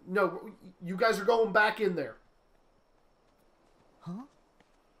 No, you guys are going back in there. Huh?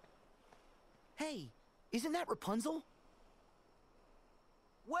 Hey, isn't that Rapunzel?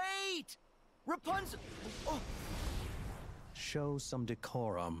 Wait! Rapunzel! Oh. Show some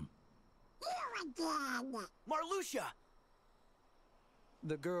decorum. You again! Marluxia!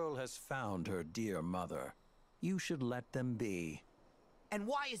 The girl has found her dear mother. You should let them be. And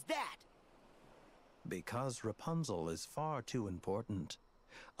why is that? Because Rapunzel is far too important.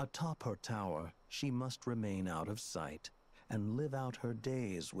 Atop her tower, she must remain out of sight and live out her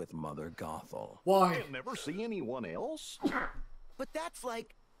days with Mother Gothel. Why? And never see anyone else? But that's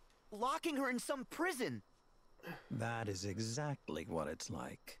like locking her in some prison. That is exactly what it's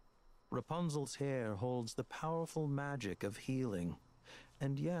like. Rapunzel's hair holds the powerful magic of healing.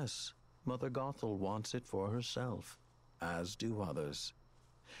 And yes, Mother Gothel wants it for herself, as do others.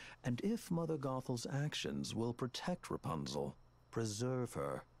 And if Mother Gothel's actions will protect Rapunzel, preserve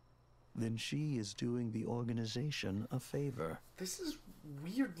her, then she is doing the organization a favor. This is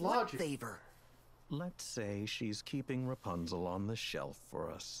weird logic. What favor? Let's say she's keeping Rapunzel on the shelf for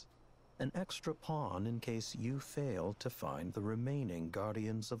us. An extra pawn in case you fail to find the remaining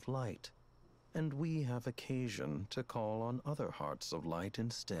Guardians of Light. And we have occasion to call on other Hearts of Light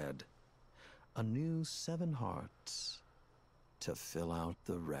instead. A new 7 hearts to fill out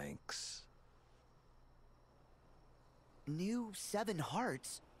the ranks. New 7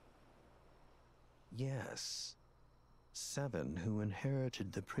 hearts? Yes. 7 who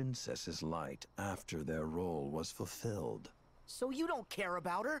inherited the princess's light after their role was fulfilled. So you don't care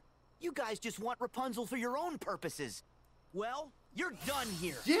about her? You guys just want Rapunzel for your own purposes. Well, you're done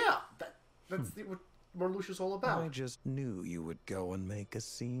here. Yeah, that's what Marluxia's all about. I just knew you would go and make a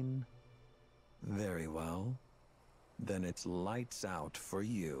scene. Very well. Then it's lights out for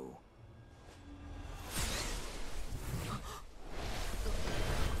you.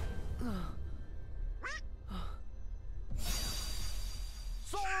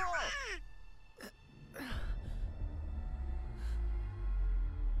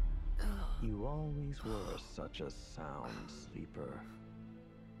 You always were such a sound sleeper.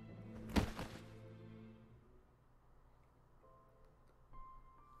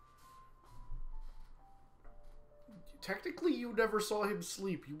 Technically, you never saw him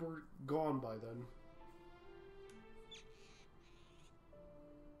sleep. You were gone by then.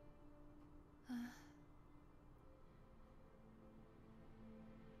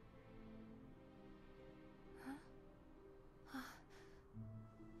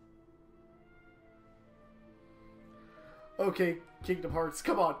 Okay, Kingdom Hearts,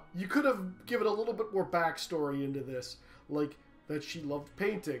 come on. You could have given a little bit more backstory into this. Like, that she loved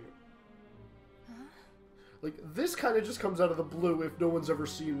painting. Like, this kind of just comes out of the blue if no one's ever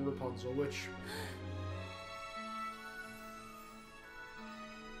seen Rapunzel, which...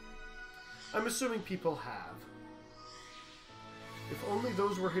 I'm assuming people have. If only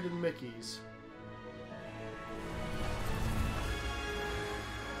those were hidden Mickeys.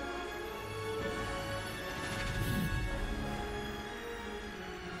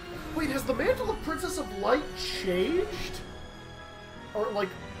 Wait, has the mantle of Princess of Light changed? Or, like...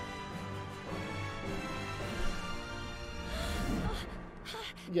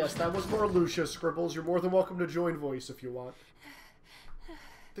 Yes, that was Marluxia, Scribbles. You're more than welcome to join voice if you want.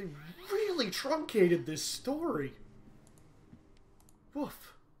 They really truncated this story.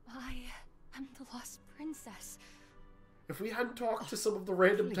 Woof. I am the lost princess. If we hadn't talked to some of the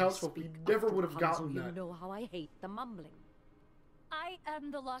random townsfolk, we never would have gotten that. You know how I hate the mumbling. I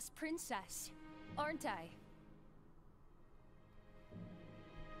am the lost princess, aren't I?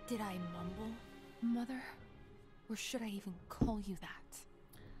 Did I mumble, Mother? Or should I even call you that?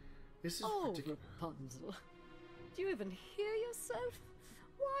 This is Oh, ridiculous. Rapunzel. Do you even hear yourself?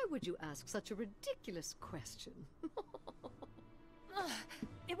 Why would you ask such a ridiculous question?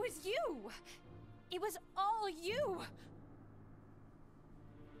 It was you! It was all you!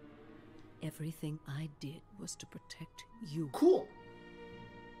 Everything I did was to protect you. Cool.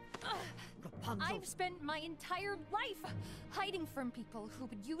 Rapunzel. I've spent my entire life hiding from people who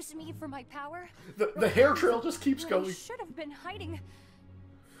would use me for my power. The hair trail just keeps I going. should have been hiding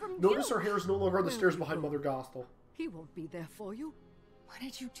from Notice you. her hair is no longer on the stairs behind Mother Gothel. He won't be there for you. What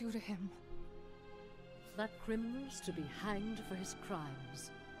did you do to him? That criminal's to be hanged for his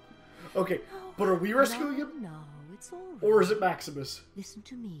crimes. Okay, but are we rescuing him? No, it's all right. Or is it Maximus? Listen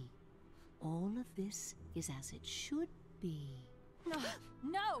to me. All of this is as it should be.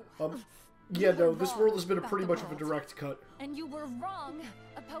 No! Yeah, no, this wrong world has been about pretty the much of a world. direct cut. And you were wrong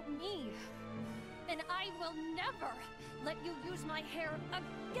about me. And I will never let you use my hair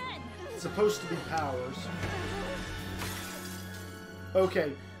again! It's supposed to be powers.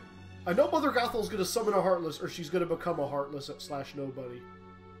 Okay. I know Mother Gothel's gonna summon a Heartless, or she's gonna become a Heartless / nobody.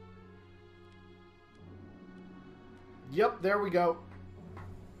 Yep, there we go.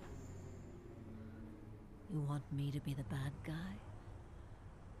 You want me to be the bad guy?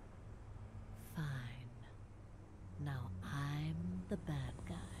 Fine. Now I'm the bad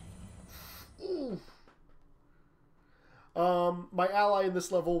guy. Ooh. My ally in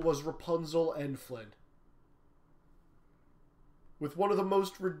this level was Rapunzel and Flynn. With one of the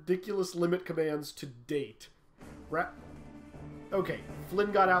most ridiculous limit commands to date. Okay,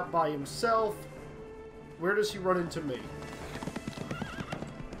 Flynn got out by himself. Where does he run into me?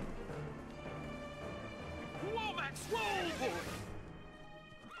 Whoa, Max, whoa, boy!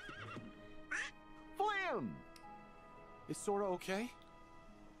 Flynn! Is Sora okay?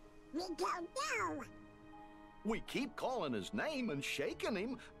 We don't know. We keep calling his name and shaking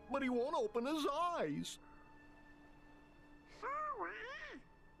him, but he won't open his eyes.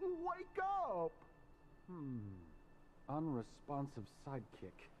 Wake up! Unresponsive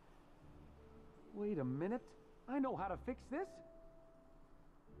sidekick. Wait a minute. I know how to fix this.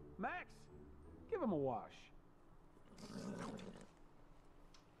 Max, give him a wash.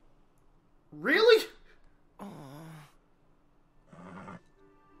 Really?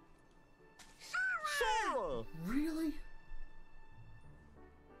 Sora! Really?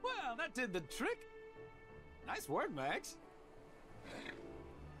 Well, that did the trick. Nice work, Max.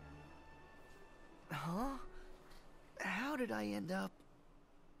 Huh? How did I end up...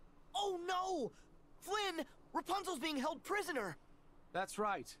 Oh no! Flynn! Rapunzel's being held prisoner! That's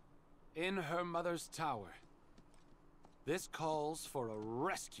right. In her mother's tower. This calls for a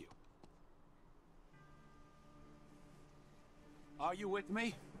rescue. Are you with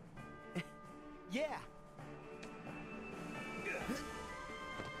me? Yeah.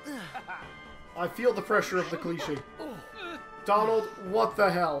 I feel the pressure of the cliche. Donald, what the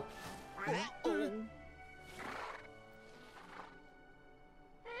hell?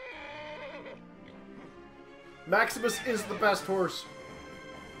 Maximus is the best horse.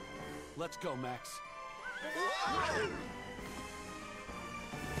 Let's go, Max.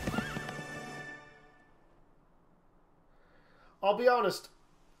 I'll be honest.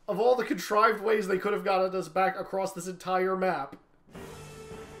 Of all the contrived ways they could have gotten us back across this entire map,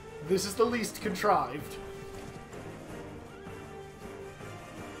 this is the least contrived.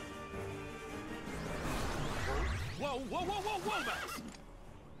 Whoa, whoa, whoa, whoa, whoa, Max!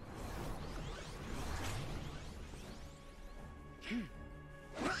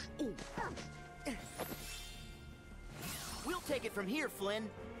 We'll take it from here, Flynn.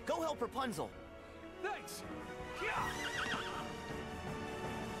 Go help Rapunzel. Thanks!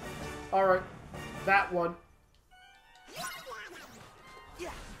 Alright, that one.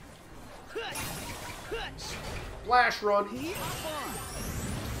 Flash run.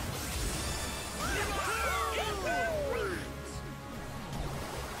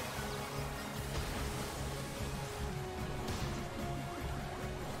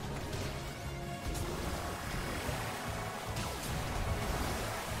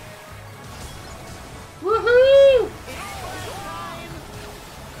 Woohoo!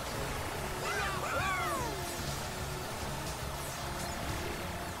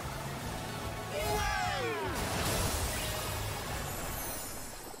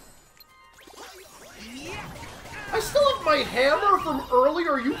 I still have my hammer from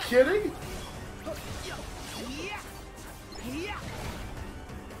earlier, are you kidding?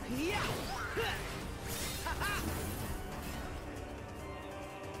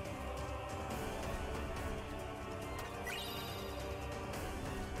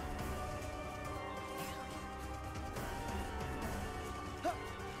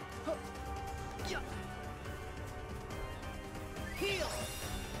 Heal!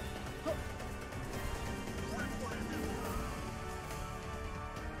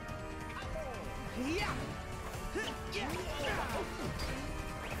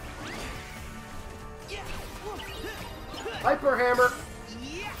 Hyper hammer.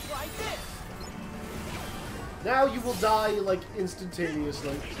 Yeah, like this. Now you will die, like,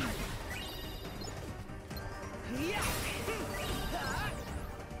 instantaneously. Yeah.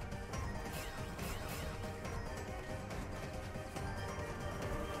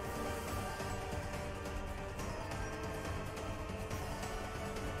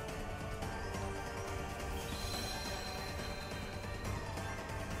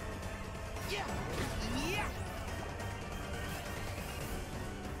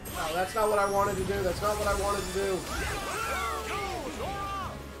 No, that's not what I wanted to do. That's not what I wanted to do.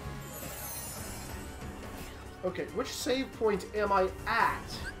 Okay, which save point am I at?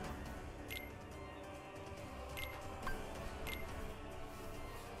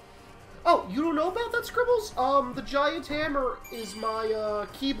 Oh, you don't know about that, Scribbles? The giant hammer is my,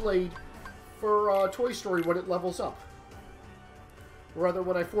 Keyblade for, Toy Story when it levels up. Or rather,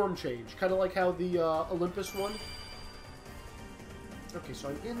 when I form change. Kind of like how the, Olympus one. Okay, so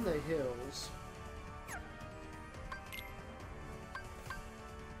I'm in the hills.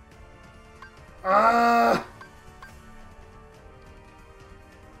 Ah!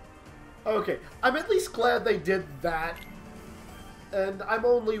 Okay, I'm at least glad they did that. And I'm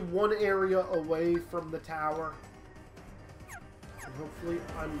only one area away from the tower. And hopefully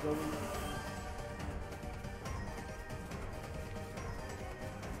I'm going...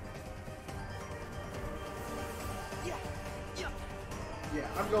 Yeah,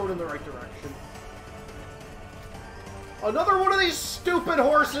 I'm going in the right direction. Another one of these stupid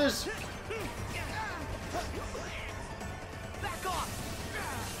horses! Back off!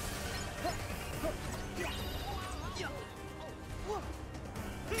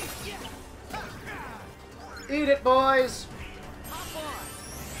 Eat it, boys!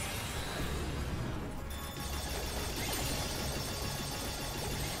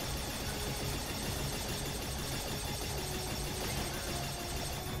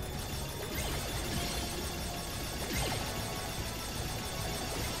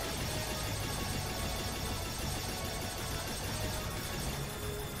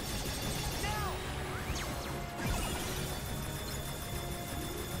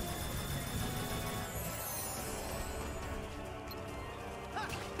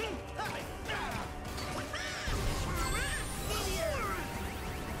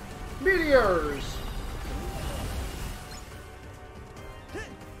 Meteors!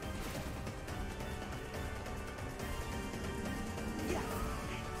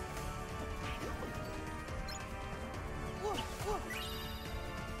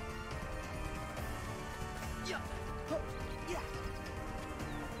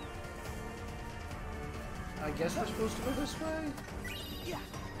 I guess we're supposed to go this way?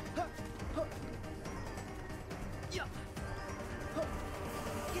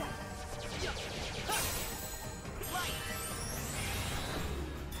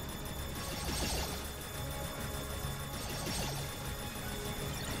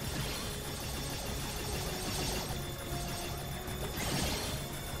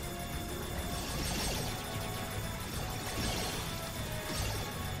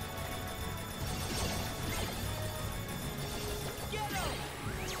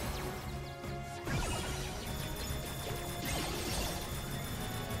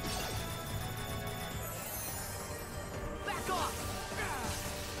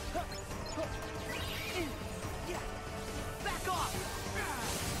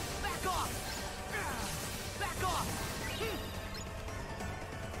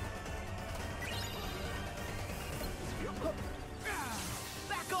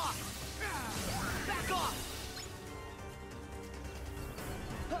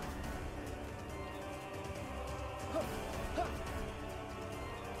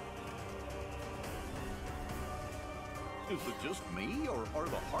 Is it just me, or are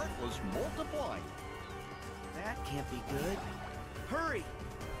the Heartless multiplying? That can't be good. Hurry!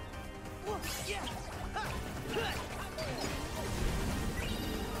 Yeah!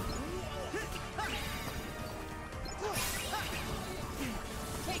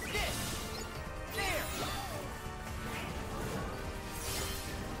 Take this! There!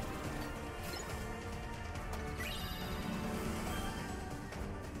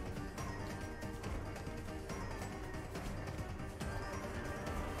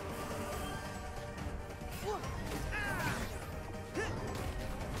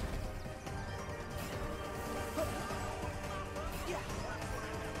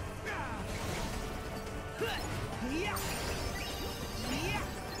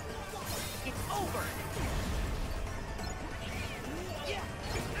 It's over!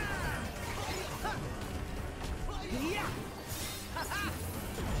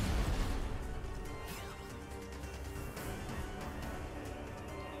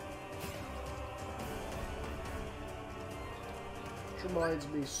 Which reminds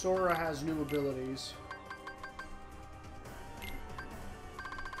me, Sora has new abilities.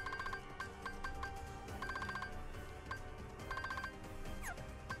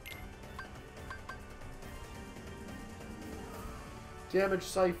 Damage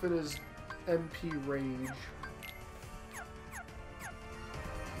Siphon is MP Rage.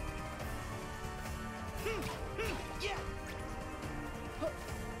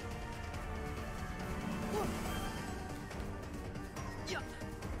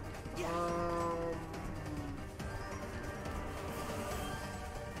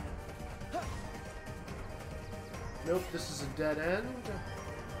 Nope, this is a dead end.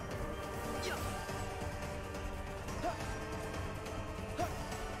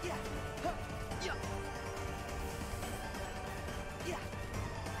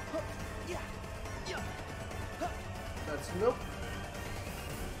 That's nope.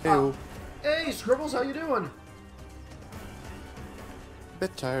 Ew. Hey, Scribbles, how you doing?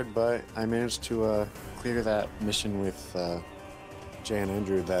 Bit tired, but I managed to clear that mission with Jay and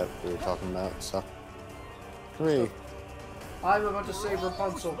Andrew that we were talking about. So, hooray! I'm about to save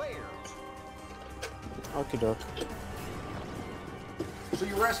Rapunzel. Okie doke. So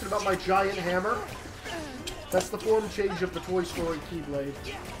you were asking about my giant hammer? That's the form change of the Toy Story Keyblade.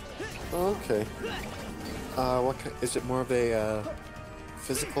 Okay. Is it more of a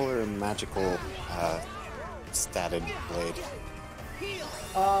physical or magical statted blade?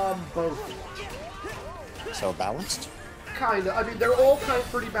 Both. So balanced? Kinda. I mean, they're all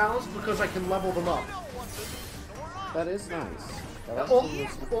pretty balanced because I can level them up. That is nice.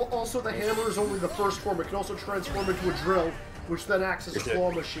 Also, the hammer is only the first form. It can also transform into a drill, which then acts as a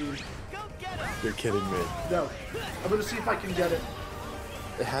claw machine. You're kidding me. No. I'm gonna see if I can get it.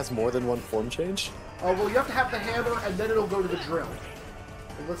 It has more than one form change? Oh, well, you have to have the hammer, and then it'll go to the drill.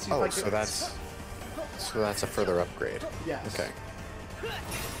 And let's see if I can... so that's a further upgrade. Yes. Okay.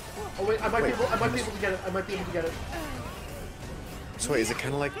 Oh wait, I might be able to get it. I might be able to get it. So wait, is it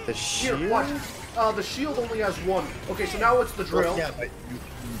kind of like the shield? Here, watch. The shield only has one. Okay, so now it's the drill. Well, yeah,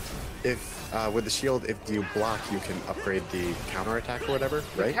 but with the shield, if you block, you can upgrade the counterattack or whatever,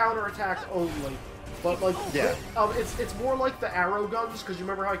 right? The counterattack only. But like, yeah. It's more like the arrow guns, because you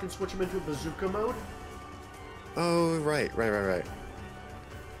remember how I can switch them into a bazooka mode? Oh, right.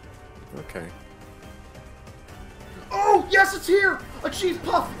 Okay. Oh, yes, it's here! A Chief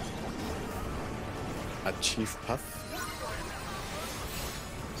Puff! A Chief Puff?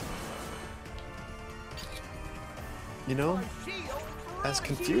 You know, as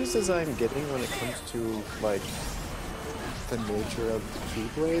confused as I'm getting when it comes to, like, the nature of the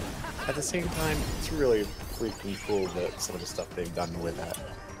Keyblade, at the same time, it's really freaking cool that some of the stuff they've done with that.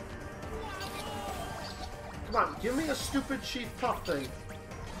 Come on, give me a stupid Chief Puff thing.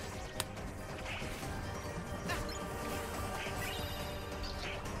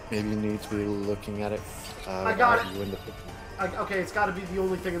 Maybe you need to be looking at it. I got it. You in the okay, it's got to be the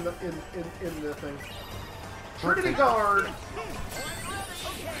only thing in the thing. Trinity Guard.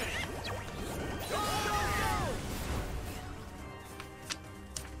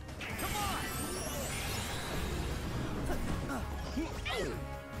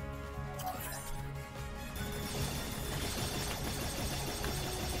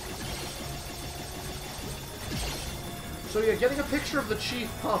 So yeah, getting a picture of the Chief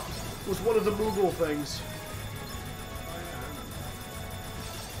Puff was one of the Moogle things.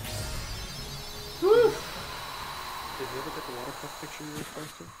 Whew. Did you ever get the water puff picture you were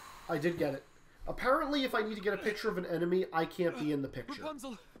supposed to? I did get it. Apparently, if I need to get a picture of an enemy, I can't be in the picture.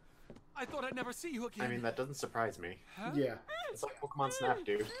 Rapunzel, I thought I'd never see you again. I mean, that doesn't surprise me. Huh? Yeah. It's like Pokemon Snap,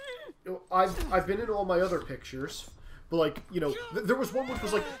 dude. I've been in all my other pictures. But, like, you know, there was one which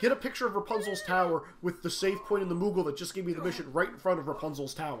was like, get a picture of Rapunzel's tower with the save point in the Moogle that just gave me the mission right in front of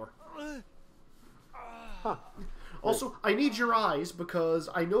Rapunzel's tower. Huh. Also, I need your eyes because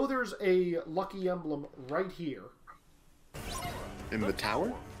I know there's a lucky emblem right here. In the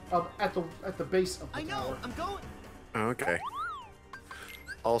tower? At the base of the tower. I'm going. Oh, okay.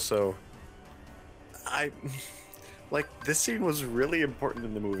 Also, like, this scene was really important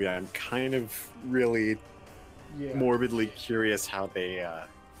in the movie. I'm kind of really morbidly curious how they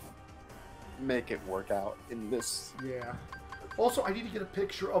make it work out in this. Yeah. Also, I need to get a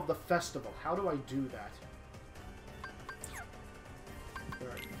picture of the festival. How do I do that?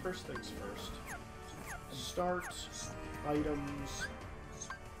 Alright, first things first. Start. Items.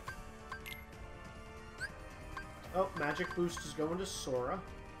 Oh, Magic Boost is going to Sora.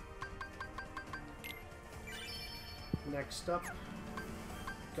 Next up,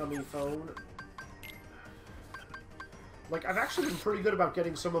 Gummy Phone. Like, I've actually been pretty good about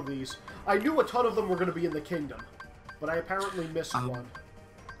getting some of these. I knew a ton of them were going to be in the Kingdom. but I apparently missed one.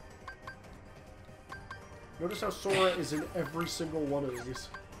 Notice how Sora is in every single one of these.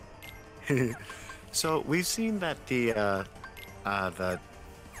 So we've seen that the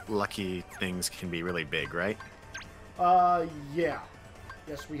lucky things can be really big, right? Yeah.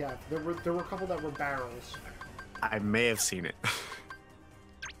 Yes, we have. There were a couple that were barrels. I may have seen it.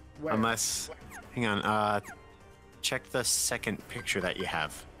 Where? Unless, hang on. Check the second picture that you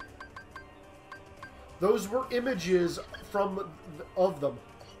have. Those were images of them.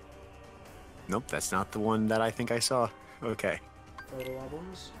 Nope, that's not the one that I think I saw. Okay. Photo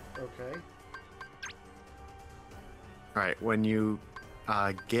albums. Okay. Alright, when you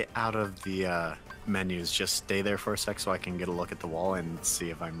get out of the menus, just stay there for a sec so I can get a look at the wall and see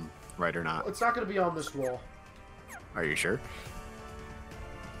if I'm right or not. It's not going to be on this wall. Are you sure?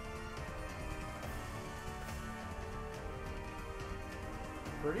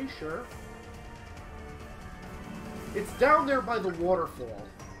 Pretty sure. It's down there by the waterfall.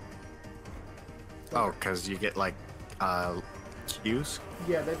 Oh, because you get, like, cues?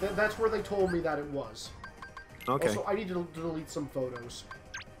 Yeah, that's where they told me that it was. Okay. Also, I need to delete some photos.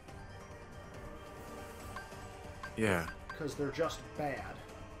 Yeah. Because they're just bad.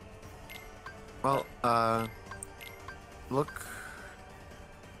 Well, look.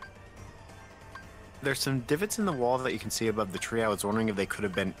 There's some divots in the wall that you can see above the tree. I was wondering if they could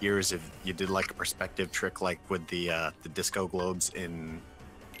have been ears if you did like a perspective trick like with the disco globes in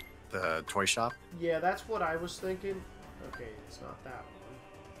the toy shop. Yeah, that's what I was thinking. Okay, it's not that one.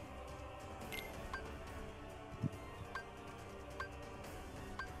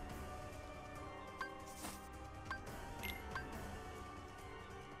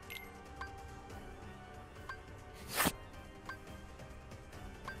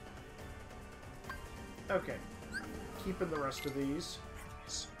 Okay, keeping the rest of these.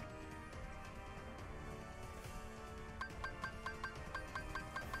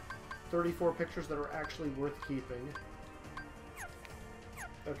 $34 pictures that are actually worth keeping.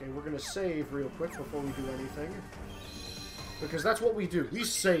 Okay, we're gonna save real quick before we do anything. Because that's what we do, we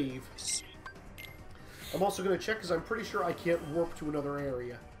save. I'm also gonna check because I'm pretty sure I can't warp to another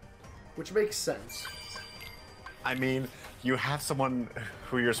area. Which makes sense. I mean, you have someone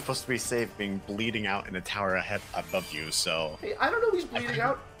who you're supposed to be saving bleeding out in a tower ahead above you, so... Hey, I don't know he's bleeding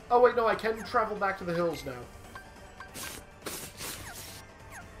out. Oh wait, no, I can travel back to the hills now.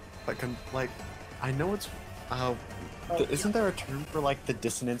 Like, I know it's... isn't there a term for, like, the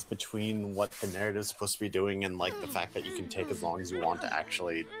dissonance between what the narrative is supposed to be doing and, like, the fact that you can take as long as you want to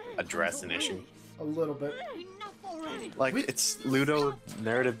actually address an issue? A little bit. Like, it's Ludo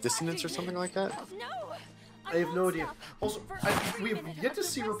narrative dissonance or something like that? I have no idea. Also, we have yet to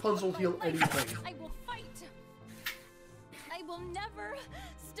see Rapunzel heal anything. I will fight. I will never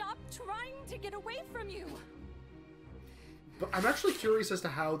stop trying to get away from you. But I'm actually curious as to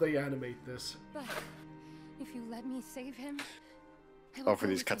how they animate this. But if you let me save him... Oh, for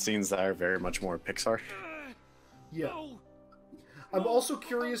these cutscenes that are very much more Pixar? Yeah. I'm also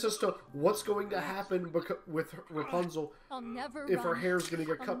curious as to what's going to happen with Rapunzel if her hair's going to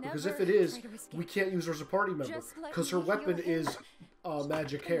get cut. Because if it is, we can't use her as a party member. Because her weapon is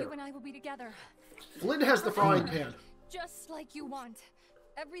magic hair. You and I will be together. Flynn has the frying pan. Just like you want.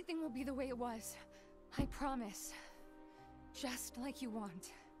 Everything will be the way it was. I promise. Just like you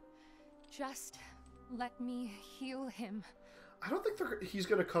want. Just let me heal him. I don't think he's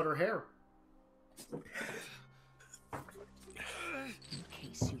going to cut her hair. In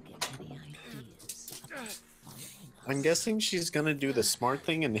case you get any ideas about I'm guessing she's gonna do the smart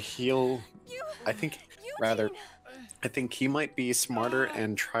thing and heal... I think he might be smarter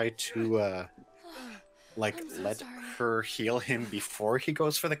and try to, like, let her heal him before he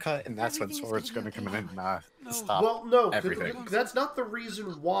goes for the cut, and that's when Sora's gonna come in and stop everything. That's not the reason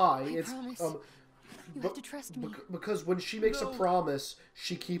why. It's You have to trust me. Because when she makes a promise,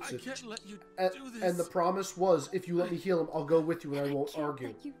 she keeps it. And the promise was, if you let me heal him, I'll go with you and I won't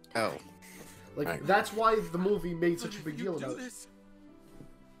argue. Oh. Like, right. That's why the movie made such a big deal about it.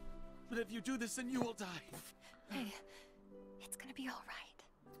 But if you do this, then you will die. Hey, it's gonna be alright.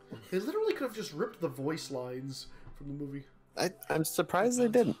 They literally could have just ripped the voice lines from the movie. I'm surprised they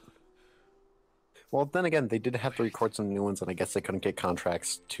didn't. Well, then again, they did have to record some new ones, and I guess they couldn't get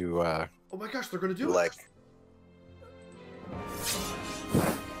contracts to, Oh my gosh, they're gonna do like, it!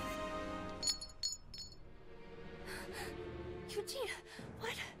 Eugene,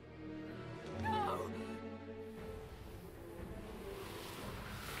 what? No!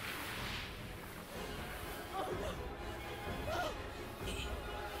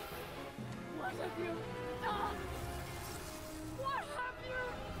 What have you done? What have you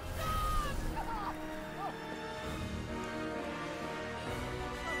done?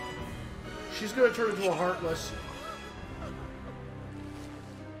 She's gonna turn into a Heartless.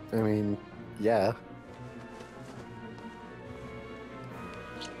 I mean, yeah.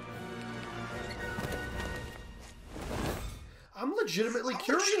 I'm legitimately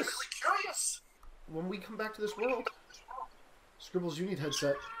curious. When we come back to this world. Scribbles, you need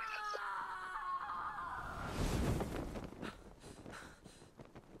headset.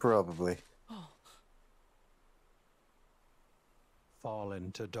 Probably. Fall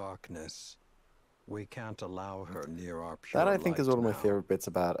into darkness. We can't allow her near our pure That I think is one of my light now. favorite bits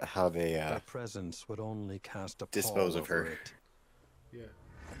about how they Her presence would only cast a dispose pall of her. over it. Yeah.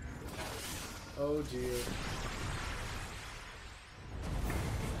 Oh dear.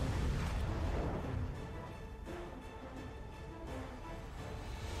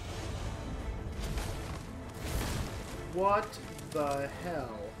 What the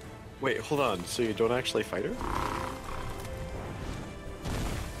hell? Wait, hold on. So you don't actually fight her?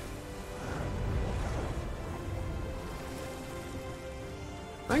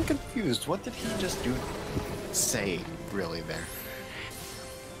 I'm confused. What did he just say, really, there?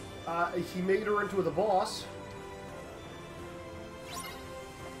 He made her into the boss.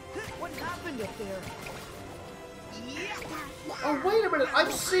 What happened up there? Oh, wait a minute!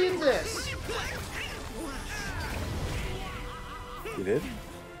 I've seen this! You did?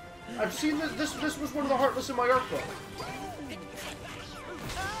 I've seen this. This was one of the Heartless in my art book.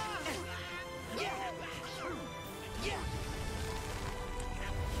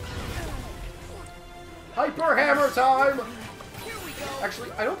 Hyper Hammer time!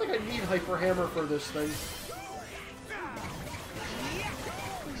 Actually, I don't think I need Hyper Hammer for this thing.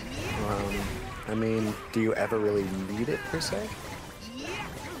 I mean, do you ever really need it, per se?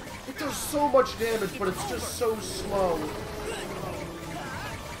 It does so much damage, but it's just so slow.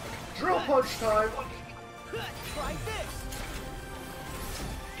 Drill punch time! Try this.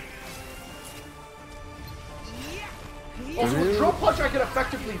 Also, with drill punch, I can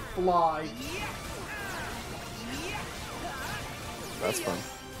effectively fly. That's fun.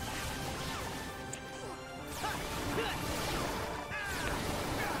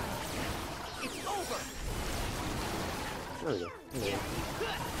 It's over. There we go. There we go.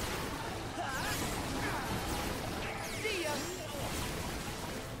 See ya.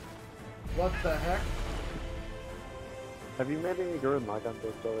 What the heck? Have you made any Gurren Lagann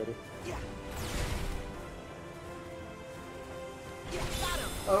books already?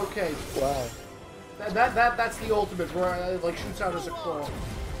 Okay. Wow. That's the ultimate, where it like shoots out as a claw.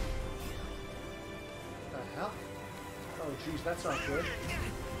 The hell? Oh jeez, that's not good.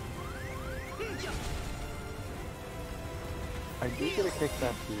 I do get a kick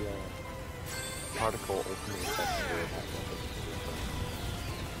that the particle opening section here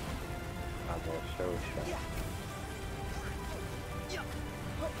as a show shot.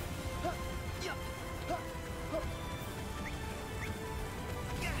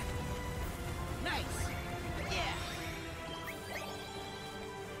 Nice. Yeah.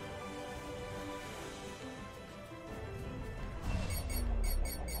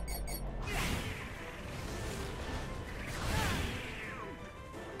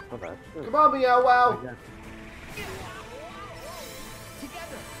 Oh, that's good. Come on, Meow Wow! Together. Okay.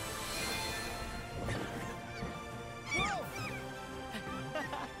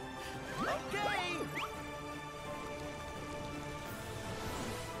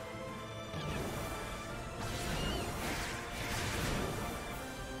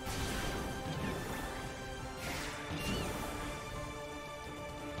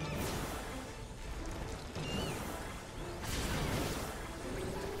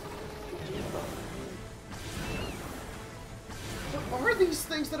 What are these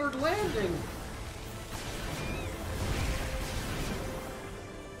things that are landing?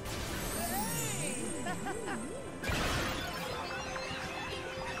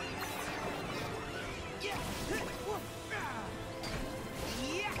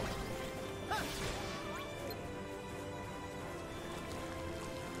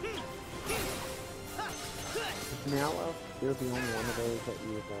 Meow, you're the only one of those that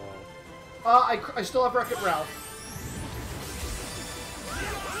you've I still have Wreck-It Ralph.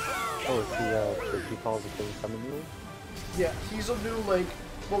 Oh, is he calls the thing summon you? Yeah, he's a new Link.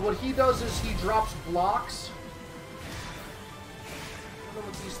 But what he does is he drops blocks. I don't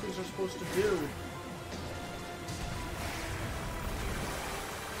know what these things are supposed to do.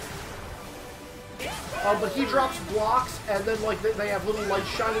 But he drops blocks, and then like they have little lights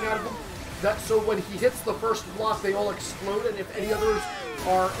shining out of them. So when he hits the first block, they all explode, and if any others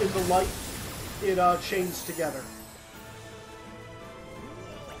are in the light, it chains together.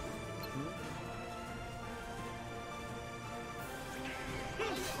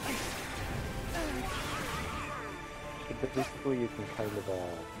 basically you can kind of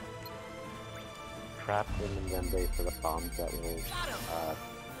trap them and then they set up bombs that will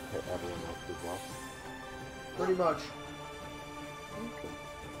hit everyone else as well. Pretty much. Okay.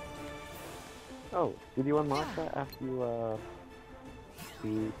 Oh, did you unlock that after you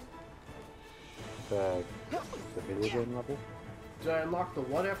beat the video game level? Did I unlock the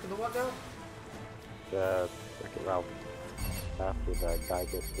what after the what now? The Wreck-It Ralph after the guy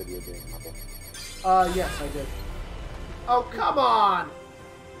gets video game level. Yes, I did. Oh, come on!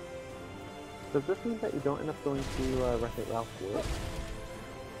 Does this mean that you don't end up going to Wreck-It Ralph's world?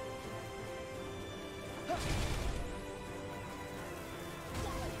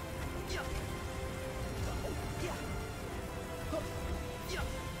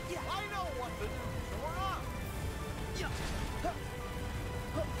 I know what to do, thorugh!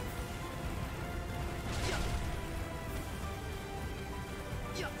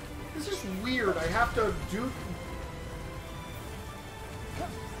 This is weird. I have to do...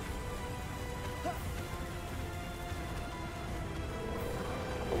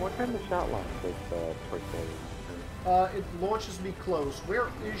 What kind of shot launch does the torpedo? It launches me close. Where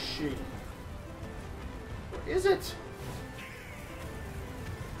is she? Where is it?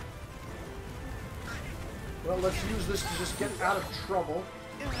 Well, let's use this to just get out of trouble.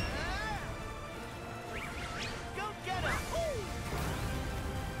 Go get him!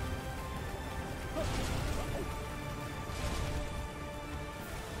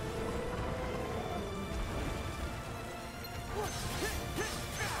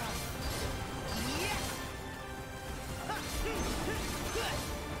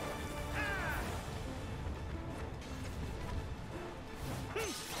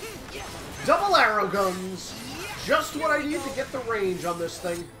 Double arrow guns! Just what I need to get the range on this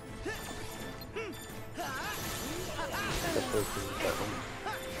thing.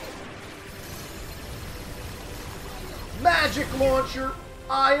 Magic launcher!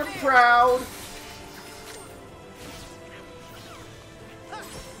 I am proud!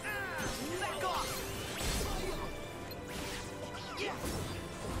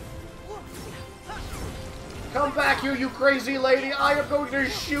 Come back here, you crazy lady! I am going to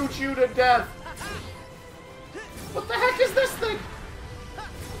shoot you to death! What the heck is this thing?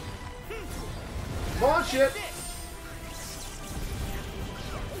 Launch it!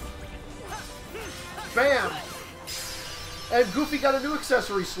 Bam! And Goofy got a new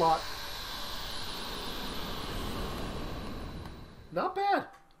accessory slot. Not bad.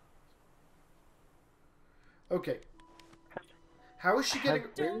 Okay. How is she getting...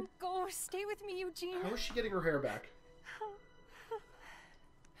 Don't go. Stay with me, Eugene. How is she getting her hair back?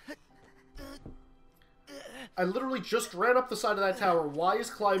 I literally just ran up the side of that tower. Why is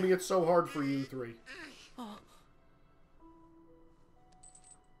climbing it so hard for you three?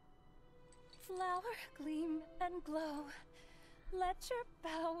 Flower gleam and glow. Let your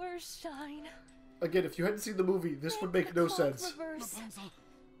power shine. Again, if you hadn't seen the movie, this would make no sense.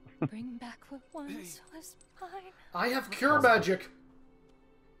 Bring back what once was mine. I have cure magic.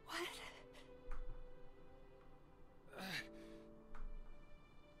 What?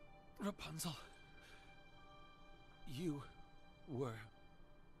 Rapunzel. You were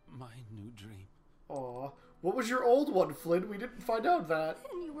my new dream. Aw. What was your old one, Flynn? We didn't find out that.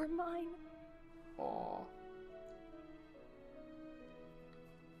 And you were mine. Aw.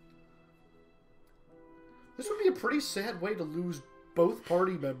 This would be a pretty sad way to lose both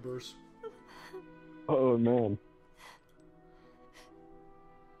party members. Oh, man.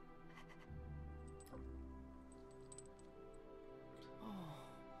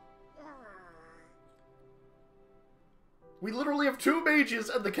 We literally have 2 mages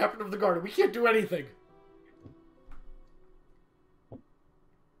and the captain of the guard. We can't do anything.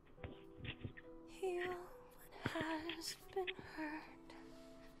 Heal what has been hurt.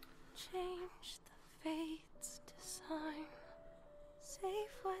 Change the fate's design. Save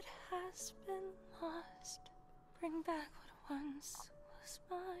what has been lost. Bring back what once was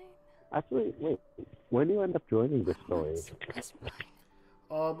mine. Actually, wait. When do you end up joining this story?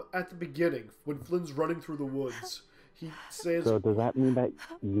 At the beginning, when Flynn's running through the woods, he says... So does that mean that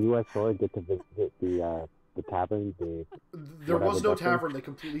you as Sora get to visit the tavern? There was no tavern. They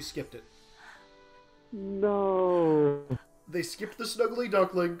completely skipped it. No. They skipped the Snuggly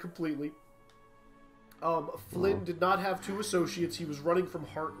Duckling completely. Flynn did not have 2 associates. He was running from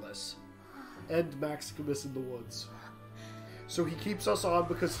Heartless and Maximus in the woods. So he keeps us on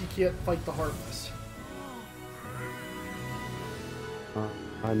because he can't fight the Heartless.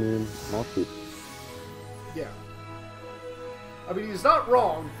 I mean, most people. Yeah. I mean, he's not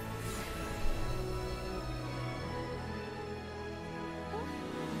wrong.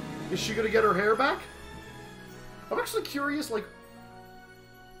 Is she gonna get her hair back? I'm actually curious, like...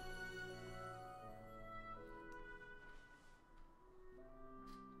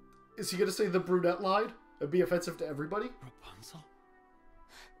 Is he gonna say the brunette line and be offensive to everybody? Rapunzel?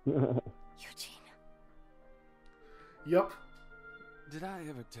 Eugene. Yep. Did I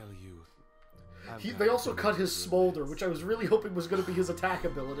ever tell you? They also cut his smolder, which I was really hoping was going to be his attack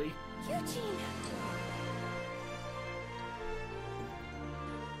ability. Eugene!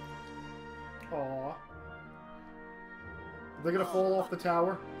 Aww. They're gonna fall off the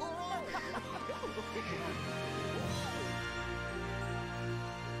tower.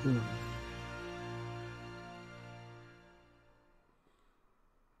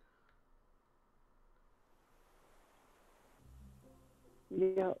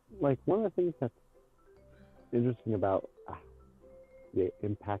 Yeah, like one of the things that's interesting about the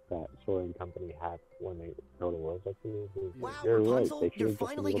impact that Soaring Company had when they go to worlds like these is Wow, you're Rapunzel, right. They you're should have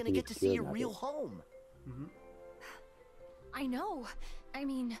finally just gonna get to see your magic. real home. I know. I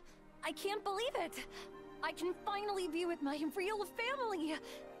mean, I can't believe it. I can finally be with my real family.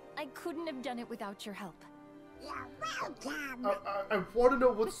 I couldn't have done it without your help. You're welcome. I want to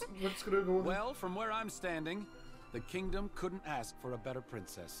know what's gonna go on. Well, from where I'm standing, the kingdom couldn't ask for a better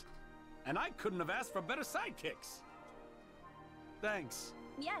princess. And I couldn't have asked for better sidekicks. Thanks.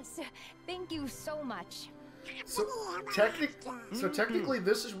 Yes, thank you so much. So, technically,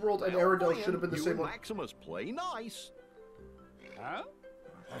 this is world and Arendelle should have been the you same and one. Maximus play nice. Huh?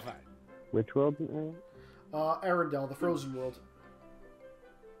 Fine. Which world? Arendelle, the frozen world.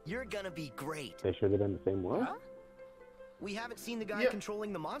 You're gonna be great. They should have been the same world. Huh? We haven't seen the guy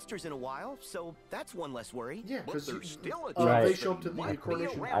controlling the monsters in a while, so that's one less worry. Yeah, But because there's still a they show up to the might be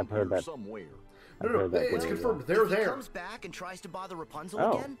coronation. around I've heard here that. somewhere. No, it's confirmed. They're if he there. comes back and tries to bother Rapunzel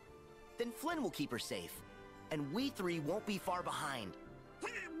Oh. again, then Flynn will keep her safe. And we three won't be far behind.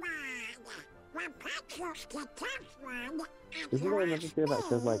 Come on. Rapunzel's the tough one. Isn't there another theory that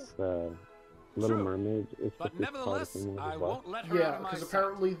says like the Little Mermaid is But supposed to be part of nevertheless, the same world I as well? won't let her Yeah, out of my because sight.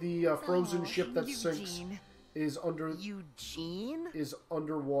 apparently the frozen ship that sinks Eugene. is under Eugene? is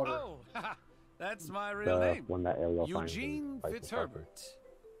underwater. Oh, that's my real The name. one that Ariel finds in Eugene Spice and Pepper. Fitzherbert.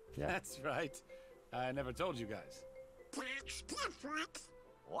 Yeah. That's right. I never told you guys. That's different.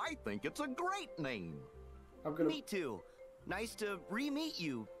 I think it's a great name. I'm gonna. Me too. Nice to re-meet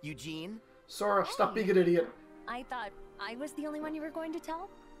you, Eugene. Sora, stop being an idiot. I thought I was the only one you were going to tell?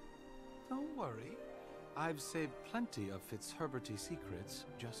 Don't worry. I've saved plenty of Fitzherberty secrets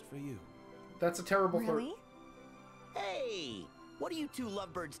just for you. That's a terrible Really? Hey! What are you two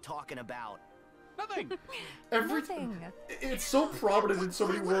lovebirds talking about? Nothing! Nothing. It's so prominent in so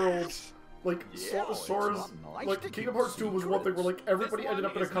many worlds. Like, Yeah, it's Sora's. not nice Like, to Kingdom keep Hearts 2 was one thing where, like, everybody This ended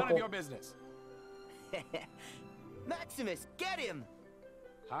one up in a is none couple. of your business. Maximus, get him!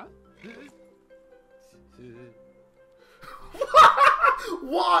 Huh?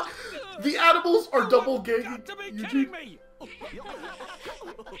 What? The animals are double ganging. Got to be Eugene. kidding me!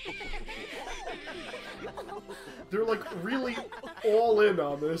 They're like really all in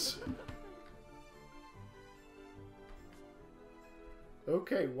on this.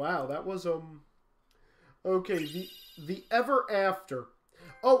 Okay, wow, that was okay, the Ever After.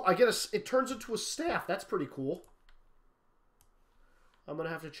 Oh, I get it turns into a staff. That's pretty cool. I'm gonna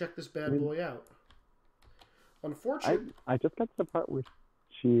have to check this bad boy out. Unfortunately, I just got to the part where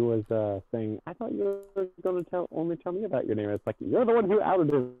she was saying, "I thought you were going to only tell me about your name." It's like you're the one who outed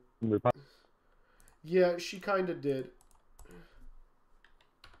him. yeah, she kind of did.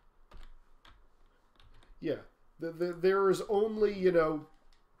 Yeah, there is only, you know,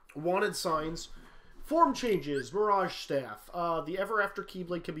 wanted signs. Form changes, Mirage Staff. The Ever After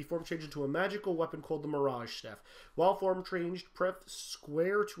Keyblade can be form changed into a magical weapon called the Mirage Staff. While form changed, press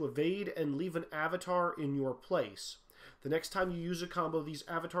square to evade and leave an avatar in your place. The next time you use a combo, these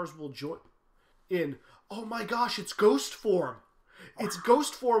avatars will join in. Oh my gosh, it's Ghost Form! It's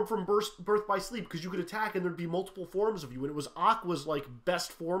Ghost Form from Birth by Sleep, because you could attack and there'd be multiple forms of you, and it was Aqua's, like,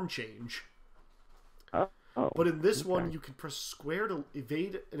 best form change. But in this one, you can press square to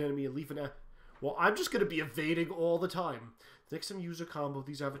evade an enemy and leave an... Well, I'm just going to be evading all the time. Next time you use a combo,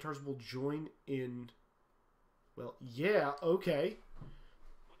 these avatars will join in... Well, yeah, okay.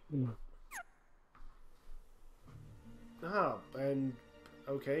 Ah, and...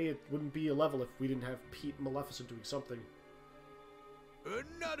 Okay, it wouldn't be a level if we didn't have Pete and Maleficent doing something.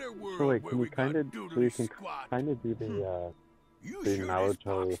 Another world So wait, where can we we kind of got so you doodly can squat. kind of do the You the sure this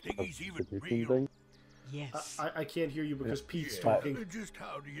Naruto fox thingy's even substitution real? thing? Yes. I can't hear you because Pete's Yeah, talking. just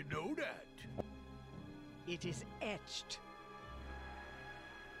how do you know that? It is etched.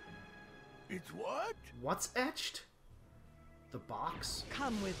 It's what? What's etched? The box?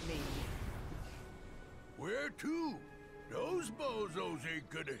 Come with me. Where to? Those bozos ain't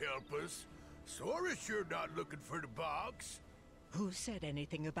gonna help us. Sora's sure not looking for the box. Who said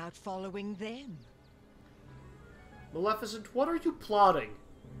anything about following them? Maleficent, what are you plotting?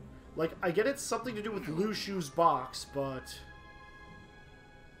 Like, I get it's something to do with Lushu's box, but...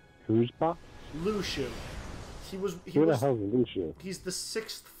 Whose box? Lushu. Who the hell's Lushu? He's the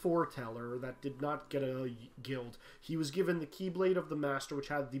 6th foreteller that did not get a guild. He was given the Keyblade of the Master, which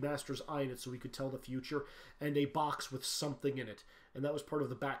had the Master's eye in it so he could tell the future, and a box with something in it. And that was part of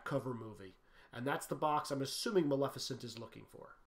the back cover movie. And that's the box I'm assuming Maleficent is looking for.